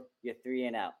the field, you're 3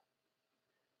 and out.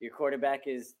 Your quarterback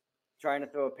is trying to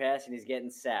throw a pass and he's getting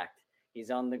sacked. He's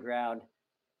on the ground.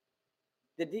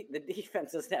 The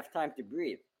defense doesn't have time to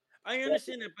breathe. I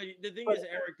understand that, but the thing is,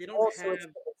 Eric, they don't have. It's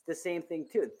the same thing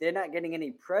too. They're not getting any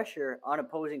pressure on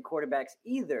opposing quarterbacks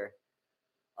either,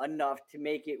 enough to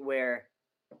make it where,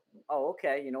 oh,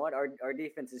 okay, you know what, our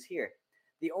defense is here.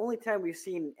 The only time we've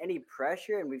seen any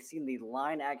pressure and we've seen the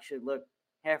line actually look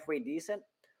halfway decent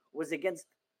was against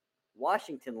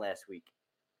Washington last week.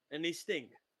 And they stink.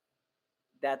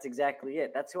 That's exactly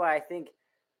it. That's why I think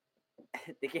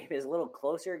the game is a little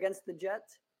closer against the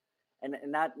Jets. And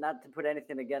not to put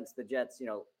anything against the Jets,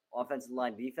 offensive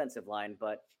line, defensive line,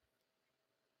 but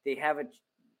the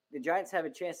Giants have a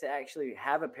chance to actually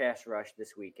have a pass rush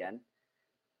this weekend.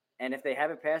 And if they have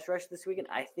a pass rush this weekend,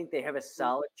 I think they have a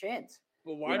solid chance.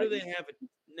 But why do they have it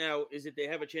now? Is it they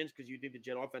have a chance because you think the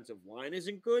Jet offensive line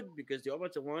isn't good? Because the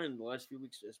offensive line in the last few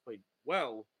weeks has played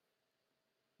well.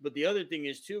 But the other thing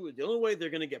is, too, the only way they're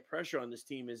going to get pressure on this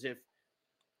team is if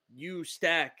you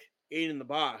stack 8 in the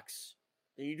box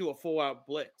and you do a full-out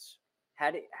blitz.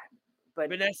 But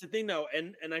that's the thing, though.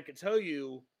 And I can tell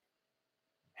you,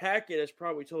 Hackett has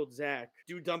probably told Zach,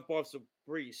 do dump offs of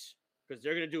Breece because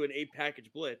they're going to do an 8-package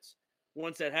blitz.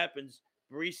 Once that happens,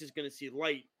 Breece is going to see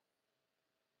light.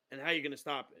 And how are you going to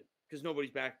stop it? Because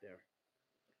nobody's back there.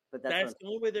 But that's the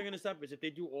only way they're going to stop it is if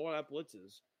they do all-out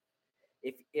blitzes.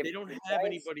 If they don't have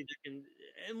anybody that can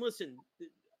 – and listen,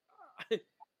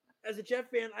 as a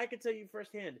Jet fan, I can tell you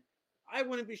firsthand, I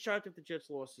wouldn't be shocked if the Jets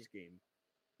lost this game.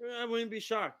 I wouldn't be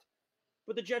shocked.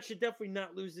 But the Jets should definitely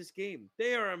not lose this game.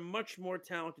 They are a much more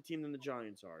talented team than the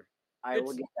Giants are. I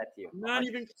will get that to you. Not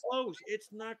even close. It's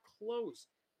not close.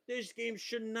 This game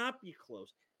should not be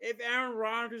close. If Aaron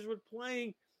Rodgers was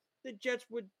playing, the Jets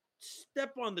would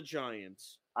step on the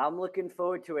Giants. I'm looking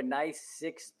forward to a nice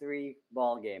 6-3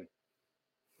 ball game.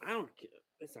 I don't care.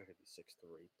 It's not going to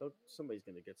be 6-3. Somebody's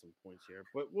going to get some points here,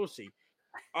 but we'll see.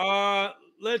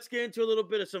 Let's get into a little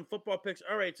bit of some football picks.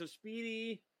 All right, so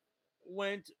Speedy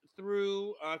went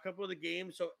through a couple of the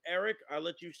games. So, Eric, I'll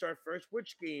let you start first.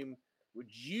 Which game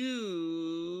would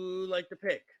you like to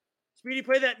pick? Speedy,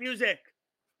 play that music.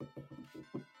 What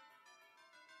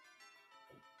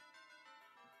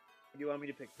do you want me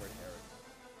to pick first, Eric?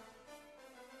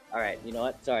 All right, you know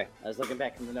what? Sorry, I was looking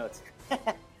back in the notes.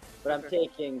 But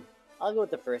I'll go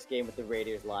with the first game with the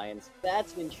Raiders-Lions.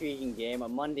 That's an intriguing game, a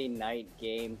Monday night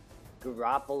game.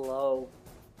 Garoppolo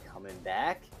coming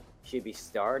back. Should be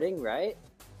starting, right?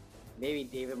 Maybe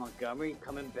David Montgomery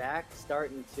coming back,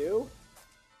 starting too.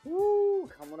 Woo!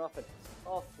 Coming off a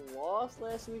tough loss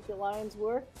last week, the Lions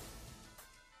were.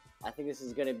 I think this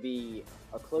is going to be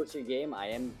a closer game. I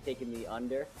am taking the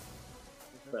under,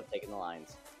 but I'm taking the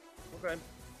Lions. Okay.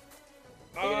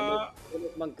 They're going to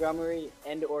make Montgomery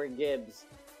and or Gibbs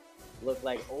look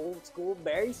like old school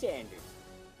Barry Sanders.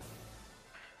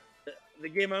 The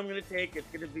game I'm going to take, it's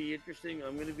going to be interesting.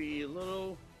 I'm going to be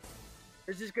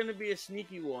this is going to be a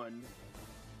sneaky one.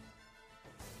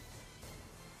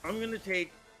 I'm going to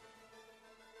take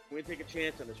a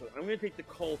chance on this one. I'm going to take the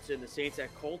Colts and the Saints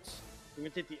at Colts. I'm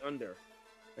going to take the under.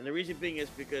 And the reason being is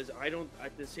because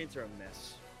the Saints are a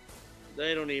mess.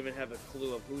 They don't even have a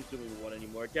clue of who's doing what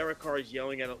anymore. Derek Carr is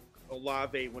yelling at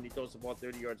Olave when he throws the ball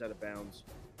 30 yards out of bounds.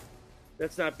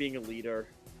 That's not being a leader.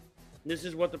 And this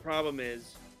is what the problem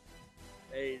is.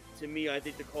 To me, I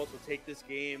think the Colts will take this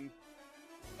game.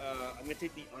 I'm going to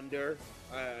take the under.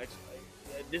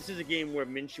 This is a game where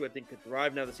Minshew, I think, could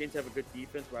thrive. Now, the Saints have a good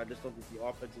defense, but I just don't think the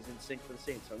offense is in sync for the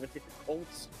Saints. So I'm going to take the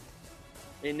Colts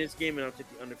in this game, and I'll take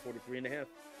the under 43.5.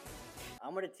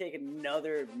 I'm going to take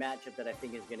another matchup that I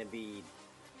think is going to be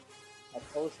a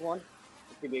close one.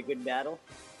 It could be a good battle.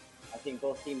 I think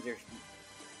both teams are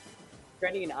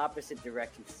trending in opposite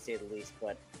directions, to say the least.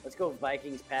 But let's go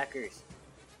Vikings-Packers.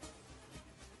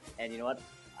 And you know what?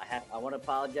 I want to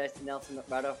apologize to Nelson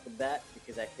right off the bat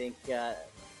because I think they're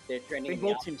trending. I think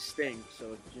both teams stink,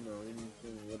 so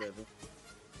whatever.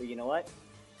 But you know what?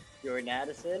 Jordan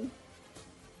Addison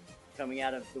coming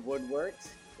out of the woodworks,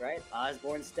 right?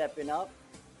 Osborne stepping up,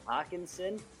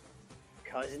 Hawkinson,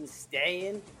 Cousins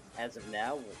staying as of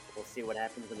now. We'll see what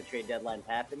happens when the trade deadline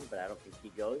happens, but I don't think he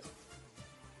goes.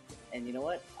 And you know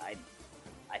what? I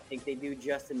think they do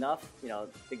just enough. You know,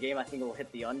 the game I think will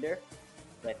hit the under.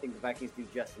 But I think the Vikings do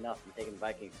just enough. I'm taking the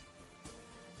Vikings.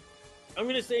 I'm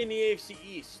going to stay in the AFC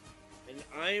East, and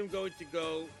I am going to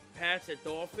go Pats at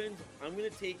Dolphins. I'm going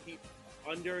to take the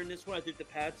under in this one. I think the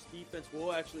Pats defense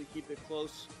will actually keep it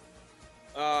close.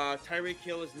 Tyreek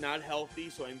Hill is not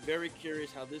healthy, so I'm very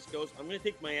curious how this goes. I'm going to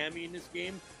take Miami in this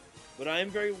game, but I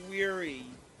am very weary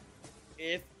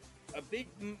if a big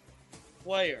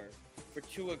player for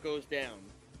Tua goes down.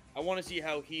 I want to see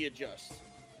how he adjusts.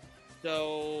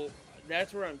 So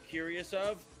that's where I'm curious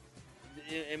of.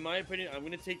 In my opinion, I'm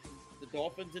going to take the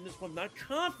Dolphins in this one. Not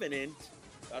confident.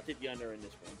 I'll take the under in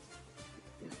this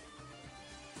one.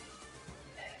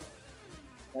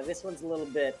 Now this one's a little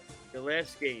bit. The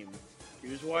last game.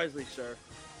 Choose wisely, sir.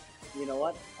 You know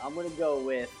what? I'm going to go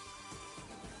with.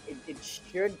 It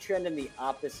should trend in the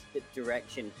opposite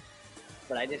direction,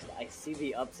 but I see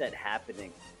the upset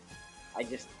happening. Let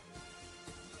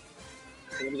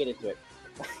me get into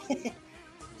it.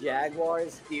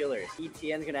 Jaguars, Steelers.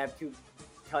 ETN's going to have 2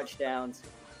 touchdowns.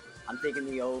 I'm taking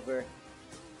the over.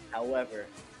 However,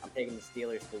 I'm taking the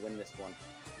Steelers to win this one.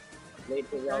 Late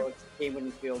heroics,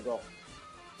 game-winning field goal.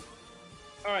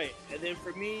 All right, and then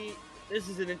for me, this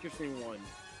is an interesting one.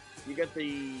 You got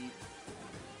the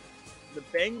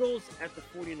Bengals at the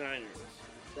 49ers.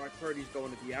 Brock Purdy's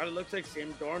going to be out. It looks like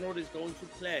Sam Darnold is going to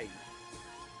play.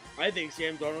 I think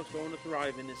Sam Darnold's going to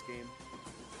thrive in this game.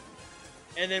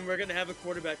 And then we're going to have a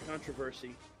quarterback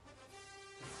controversy.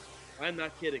 I'm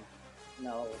not kidding.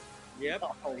 No. Yep,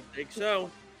 No. I think so.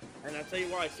 And I'll tell you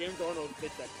why. Sam Darnold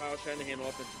fits that Kyle Shanahan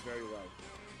offense very well.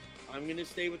 I'm going to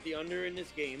stay with the under in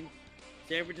this game.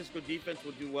 San Francisco defense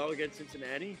will do well against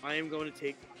Cincinnati. I am going to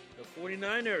take the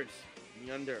 49ers,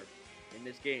 the under, in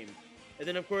this game. And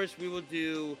then, of course, we will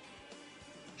do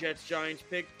Jets-Giants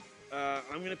pick.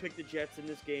 I'm going to pick the Jets in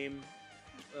this game.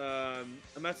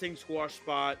 I'm not saying squash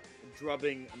spot,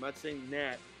 drubbing. I'm not saying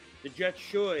that. The Jets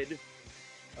should.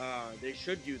 They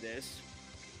should do this.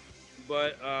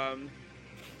 But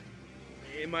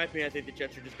in my opinion, I think the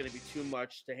Jets are just going to be too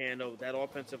much to handle. That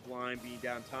offensive line being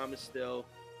down, Thomas still.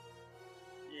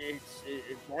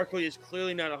 Barkley is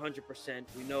clearly not 100%.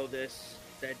 We know this.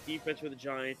 That defense for the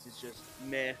Giants is just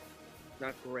meh.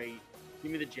 Not great.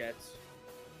 Give me the Jets.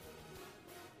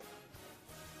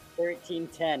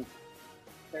 13-10.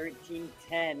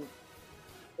 13-10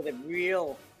 for the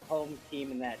real home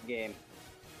team in that game.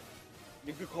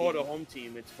 You could call it a home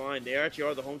team. It's fine. They actually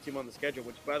are the home team on the schedule,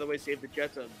 which, by the way, saved the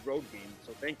Jets a road game.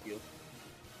 So thank you.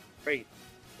 Great.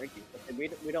 Thank you.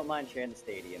 We don't mind sharing the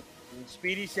stadium. And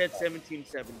Speedy said 17-7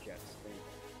 Jets.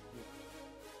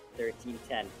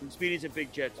 13-10. And Speedy's a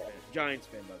big Giants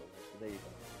fan, by the way. So there you go.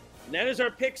 And that is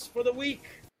our picks for the week.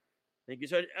 Thank you,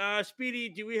 sir. Speedy,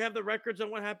 do we have the records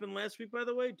on what happened last week, by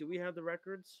the way? Do we have the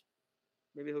records?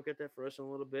 Maybe he'll get that for us in a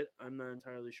little bit. I'm not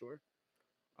entirely sure.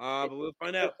 But we'll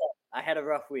find out. I had a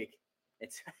rough week.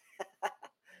 It's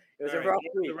it was All a right, rough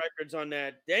what are week. the records on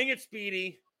that. Dang it,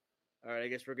 Speedy. All right, I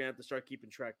guess we're gonna have to start keeping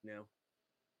track now.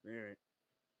 All right.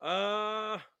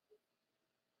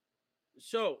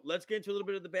 So let's get into a little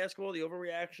bit of the basketball, the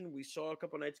overreaction. We saw a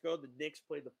couple nights ago the Knicks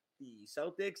played the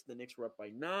Celtics. The Knicks were up by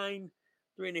 9,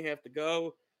 3.5 to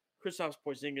go. Kristaps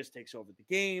Porzingis takes over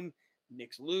the game.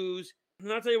 Knicks lose.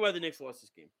 And I'll tell you why the Knicks lost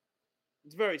this game.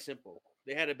 It's very simple.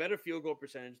 They had a better field goal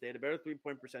percentage. They had a better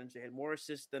three-point percentage. They had more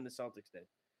assists than the Celtics did.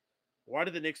 Why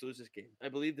did the Knicks lose this game? I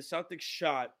believe the Celtics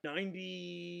shot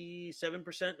 97%,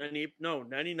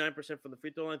 99% from the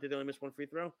free throw line. They only missed one free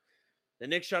throw. The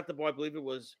Knicks shot the ball, I believe it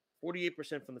was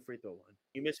 48% from the free throw line.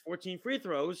 You miss 14 free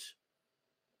throws.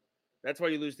 That's why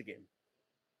you lose the game.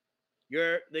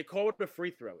 They call it a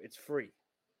free throw. It's free.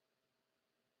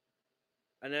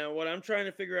 And now what I'm trying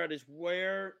to figure out is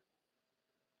where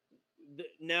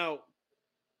now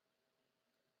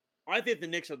I think the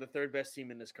Knicks are the third best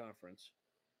team in this conference.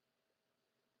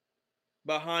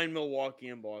 Behind Milwaukee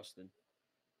and Boston.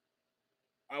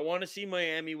 I want to see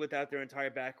Miami without their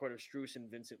entire backcourt of Strus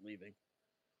and Vincent leaving.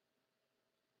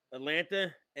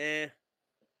 Atlanta,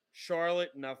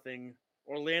 Charlotte, nothing.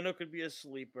 Orlando could be a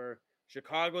sleeper.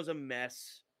 Chicago's a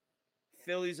mess.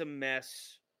 Philly's a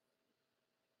mess.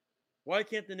 Why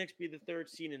can't the Knicks be the third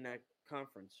seed in that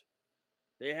conference?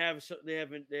 They have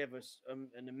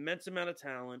an immense amount of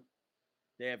talent.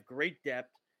 They have great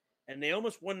depth, and they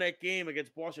almost won that game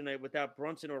against Boston tonight without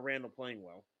Brunson or Randall playing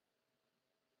well.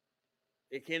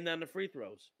 It came down to free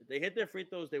throws. If they hit their free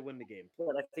throws, they win the game.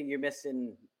 But I think you're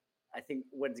missing. I think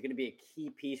what's going to be a key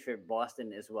piece for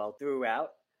Boston as well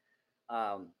throughout.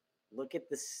 Look at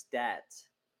the stats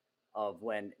of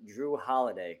when Drew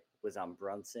Holiday was on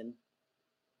Brunson,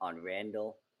 on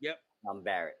Randall, on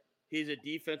Barrett. He's a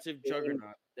defensive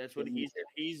juggernaut. That's what he's.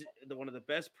 He's one of the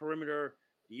best perimeter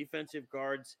defensive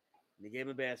guards in the game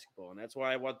of basketball, and that's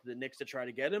why I wanted the Knicks to try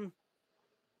to get him.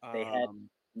 They had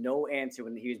no answer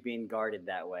when he was being guarded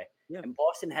that way. Yeah. And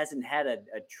Boston hasn't had a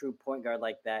true point guard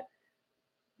like that.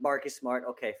 Marcus Smart,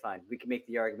 okay, fine. We can make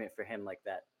the argument for him like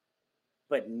that.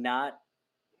 But not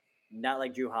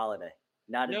like Drew Holiday.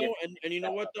 And you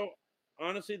know what, though?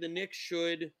 Honestly, the Knicks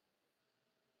should –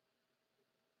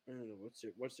 I don't know.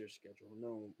 What's their schedule?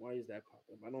 No, why is that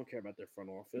popping up? I don't care about their front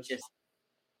office.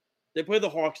 They play the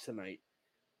Hawks tonight.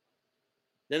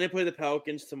 Then they play the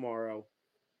Pelicans tomorrow.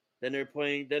 Then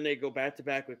they go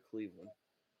back-to-back with Cleveland.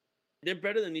 They're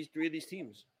better than three of these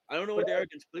teams. I don't know what they are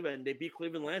against Cleveland. They beat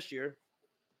Cleveland last year.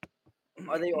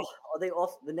 Are they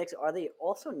also the Knicks? Are they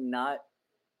also not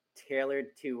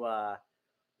tailored to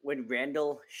when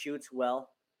Randall shoots well?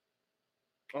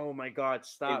 Oh my God!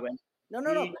 Stop!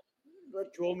 No. He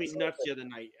drove me nuts the other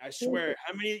night. I swear.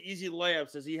 How many easy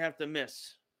layups does he have to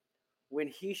miss? When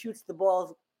he shoots the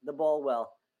ball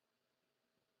well,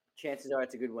 chances are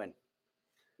it's a good win.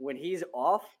 When he's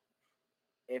off,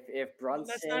 if Brunson,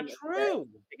 that's not true.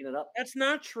 Picking it up. That's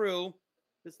not true.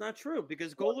 That's not true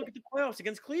because go look at the playoffs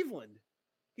against Cleveland.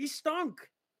 He stunk.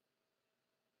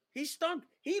 He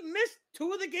missed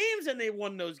 2 of the games, and they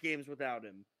won those games without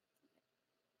him.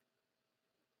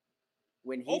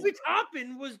 When Obi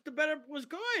Toppin was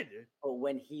good. But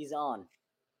when he's on.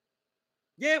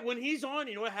 Yeah, when he's on,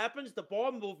 you know what happens? The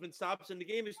ball movement stops, and the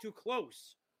game is too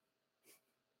close.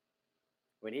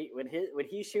 When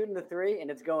he's shooting the 3 and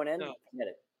it's going in, get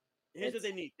it. Here's what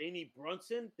they need. They need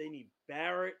Brunson, they need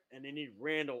Barrett, and they need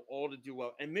Randall all to do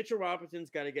well. And Mitchell Robinson's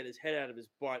got to get his head out of his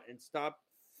butt and stop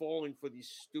falling for these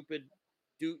stupid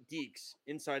deeks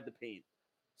inside the paint.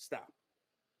 Stop.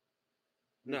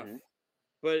 Enough. Mm-hmm.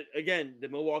 But again, the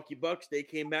Milwaukee Bucks, they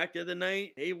came back the other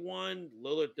night. They won.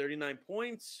 Lillard 39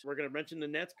 points. We're going to mention the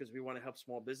Nets because we want to help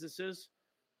small businesses.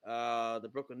 The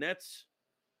Brooklyn Nets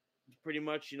pretty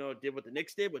much, did what the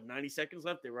Knicks did with 90 seconds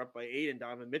left. They were up by 8, and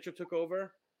Donovan Mitchell took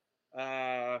over.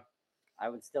 I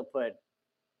would still put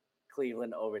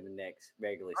Cleveland over the Knicks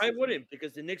regularly. I wouldn't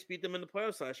because the Knicks beat them in the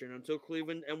playoffs last year until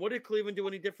Cleveland. And what did Cleveland do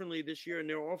any differently this year in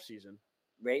their offseason?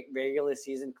 Regular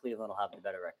season, Cleveland will have the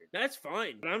better record. That's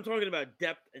fine. But I'm talking about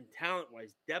depth and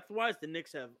talent-wise. Depth-wise, the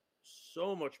Knicks have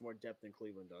so much more depth than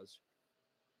Cleveland does.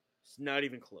 It's not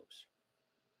even close.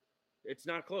 It's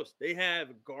not close. They have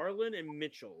Garland and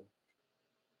Mitchell.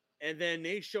 And then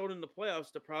they showed in the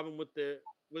playoffs the problem with the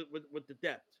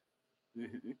depth.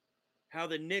 Mm-hmm. How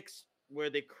the Knicks,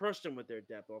 where they crushed them with their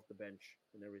depth off the bench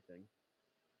and everything.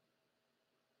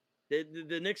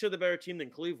 The Knicks are the better team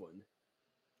than Cleveland.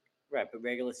 Right, but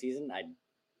regular season,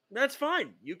 that's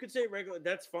fine. You could say regular.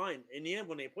 That's fine. In the end,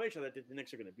 when they play each other, the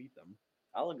Knicks are going to beat them.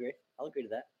 I'll agree to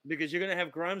that. Because you're going to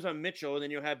have Grimes on Mitchell, and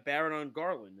then you'll have Barrett on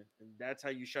Garland, and that's how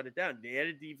you shut it down. They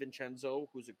added DiVincenzo,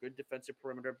 who's a good defensive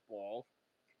perimeter ball.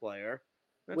 player.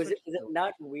 Is it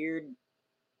not weird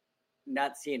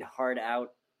not seeing Hart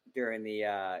out during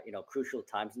the crucial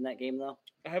times in that game though?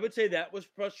 I would say that was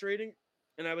frustrating,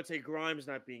 and I would say Grimes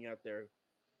not being out there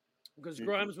because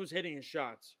Grimes was hitting his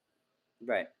shots.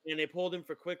 Right. And they pulled him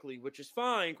for Quickly, which is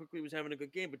fine. Quickly was having a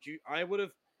good game, but I would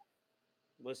have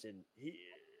listen.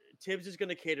 Tibbs is going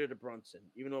to cater to Brunson,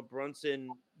 even though Brunson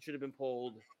should have been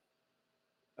pulled.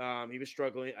 He was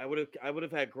struggling. I would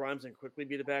have had Grimes and Quickly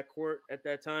be the backcourt at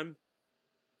that time,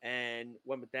 and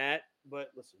went with that.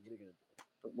 But listen, what are you going to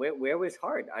do? But where was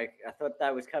Hart? I thought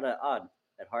that was kind of odd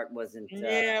that Hart wasn't.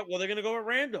 Yeah, well, they're going to go with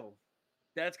Randall.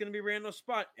 That's going to be Randall's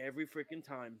spot every freaking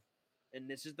time, and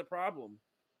this is the problem.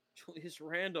 Julius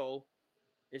Randle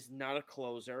is not a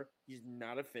closer. He's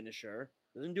not a finisher.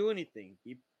 Doesn't do anything.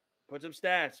 He puts up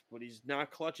stats, but he's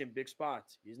not clutching big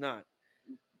spots. He's not.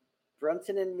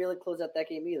 Brunson didn't really close out that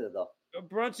game either, though.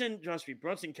 Brunson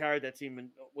carried that team and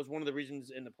was one of the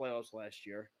reasons in the playoffs last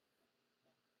year.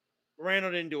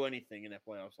 Randle didn't do anything in that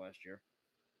playoffs last year.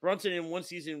 Brunson in one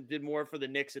season did more for the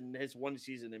Knicks in his one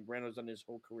season than Randle's done his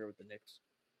whole career with the Knicks.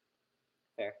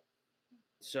 Fair.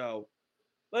 So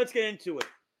let's get into it.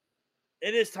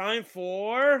 It is time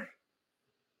for...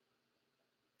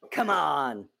 Come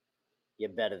on.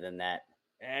 You're better than that.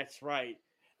 That's right.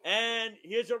 And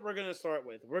here's what we're going to start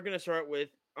with.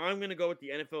 I'm going to go with the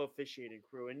NFL officiating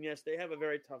crew. And yes, they have a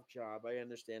very tough job. I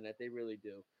understand that. They really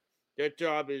do. Their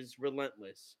job is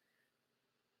relentless.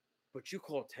 But you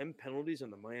call 10 penalties on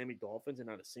the Miami Dolphins and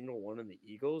not a single one on the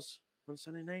Eagles on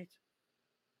Sunday night?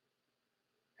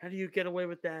 How do you get away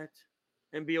with that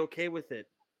and be okay with it?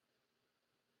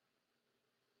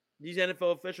 These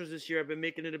NFL officials this year have been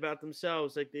making it about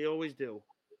themselves like they always do.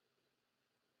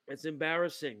 It's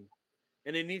embarrassing,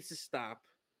 and it needs to stop.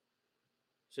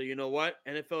 So you know what?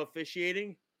 NFL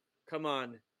officiating, come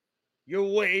on. You're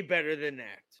way better than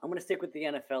that. I'm going to stick with the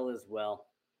NFL as well.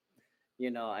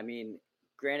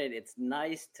 Granted, it's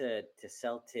nice to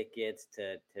sell tickets,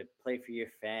 to play for your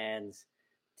fans,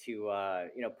 to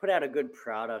put out a good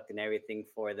product and everything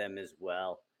for them as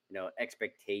well.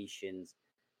 Expectations.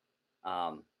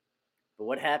 But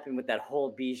what happened with that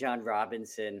whole Bijan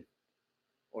Robinson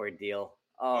ordeal?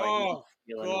 Oh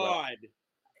God!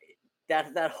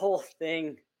 That whole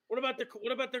thing. What about the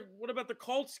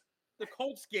Colts? The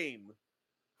Colts game.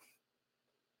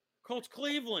 Colts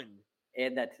Cleveland.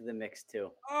 Add that to the mix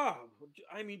too. Oh,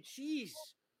 I mean, jeez.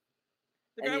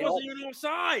 The guy wasn't even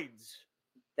offsides.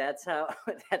 That's how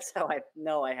I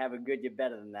know I have a good. You're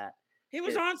better than that. He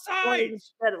was onside.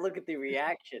 Look at the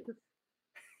reaction.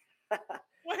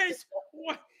 What?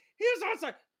 He was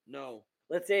onside. No.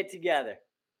 Let's say it together.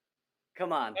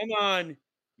 Come on.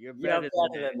 You're better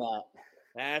than that.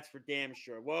 That's for damn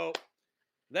sure. Well,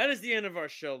 that is the end of our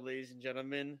show, ladies and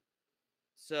gentlemen.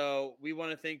 So we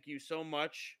want to thank you so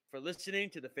much for listening,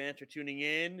 to the fans for tuning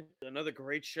in. Another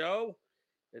great show.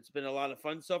 It's been a lot of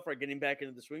fun so far, getting back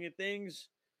into the swing of things.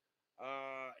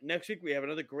 Next week, we have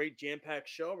another great jam-packed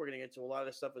show. We're going to get to a lot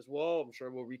of stuff as well. I'm sure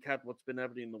we'll recap what's been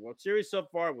happening in the World Series so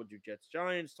far. We'll do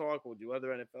Jets-Giants talk. We'll do other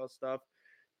NFL stuff.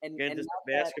 And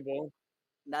basketball.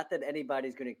 Not that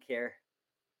anybody's going to care,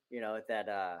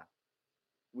 that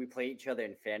we play each other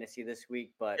in fantasy this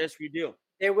week. But yes, we do.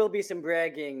 There will be some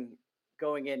bragging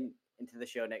going into the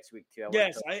show next week, too.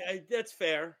 I that's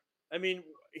fair. I mean,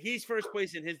 he's first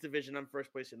place in his division. I'm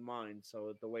first place in mine.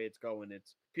 So the way it's going,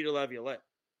 it's Peter Laviolette.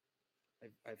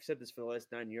 I've said this for the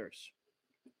last 9 years.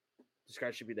 This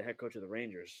guy should be the head coach of the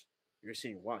Rangers. You're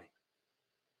seeing why.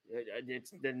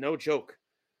 They're no joke.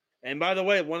 And by the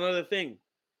way, one other thing.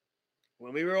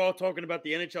 When we were all talking about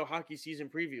the NHL hockey season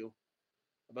preview,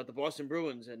 about the Boston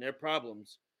Bruins and their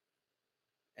problems,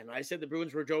 and I said the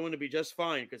Bruins were going to be just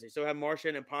fine because they still have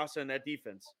Marchand and Pasta in that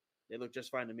defense. They look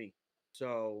just fine to me.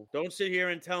 So don't sit here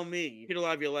and tell me Peter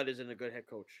Laviolette isn't a good head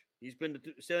coach. He's been to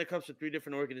Stanley Cups for 3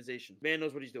 different organizations. Man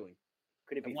knows what he's doing.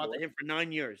 Could it be? I wanted him for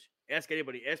 9 years. Ask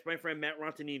anybody. Ask my friend Matt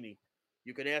Rontanini.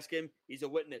 You can ask him. He's a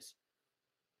witness.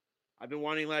 I've been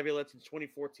wanting Laviolette since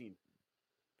 2014.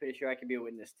 Pretty sure I can be a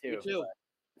witness too. Me too.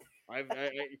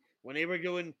 When they were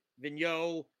doing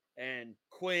Vigneault and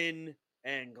Quinn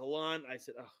and Gallant, I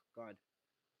said, "Oh God,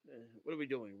 what are we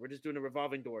doing? We're just doing a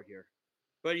revolving door here."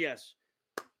 But yes,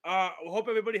 I hope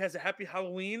everybody has a happy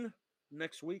Halloween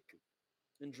next week.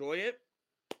 Enjoy it.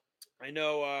 I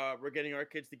know we're getting our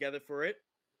kids together for it.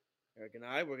 Eric and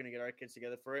we're going to get our kids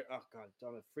together for it. Oh, God, it's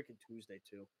on a freaking Tuesday,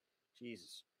 too.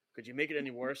 Jesus. Could you make it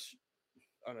any worse?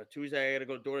 On a Tuesday, I got to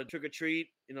go door to trick-or-treat.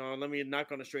 Let me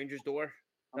knock on a stranger's door.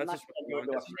 This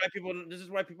is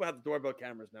why people have the doorbell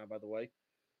cameras now, by the way.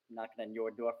 I'm knocking on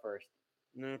your door first.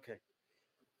 Okay.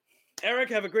 Eric,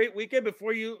 have a great weekend.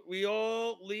 Before we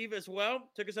all leave as well,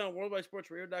 check us out on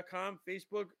worldwidesportsradio.com,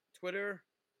 Facebook, Twitter,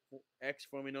 X,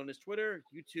 formerly known as Twitter,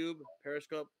 YouTube,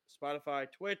 Periscope, Spotify,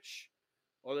 Twitch.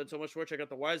 All that so much more. Check out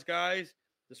the Wise Guys,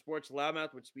 the Sports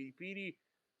Loudmouth with Speedy Petey,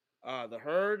 the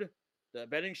Herd, the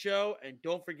Betting Show, and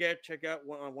don't forget, check out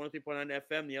on 103.9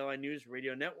 FM, the LI News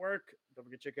Radio Network. Don't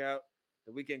forget to check out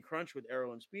the Weekend Crunch with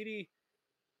Errol and Speedy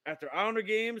after Islander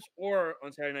games or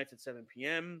on Saturday nights at 7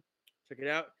 p.m. Check it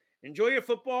out. Enjoy your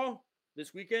football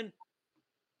this weekend.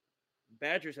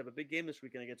 Badgers have a big game this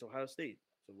weekend against Ohio State,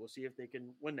 so we'll see if they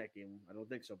can win that game. I don't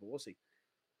think so, but we'll see.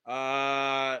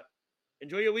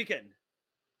 Enjoy your weekend.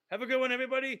 Have a good one,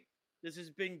 everybody. This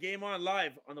has been Game On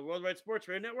Live on the Worldwide Sports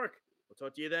Radio Network. We'll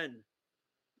talk to you then.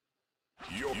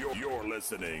 You're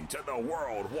listening to the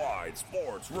Worldwide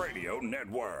Sports Radio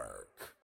Network.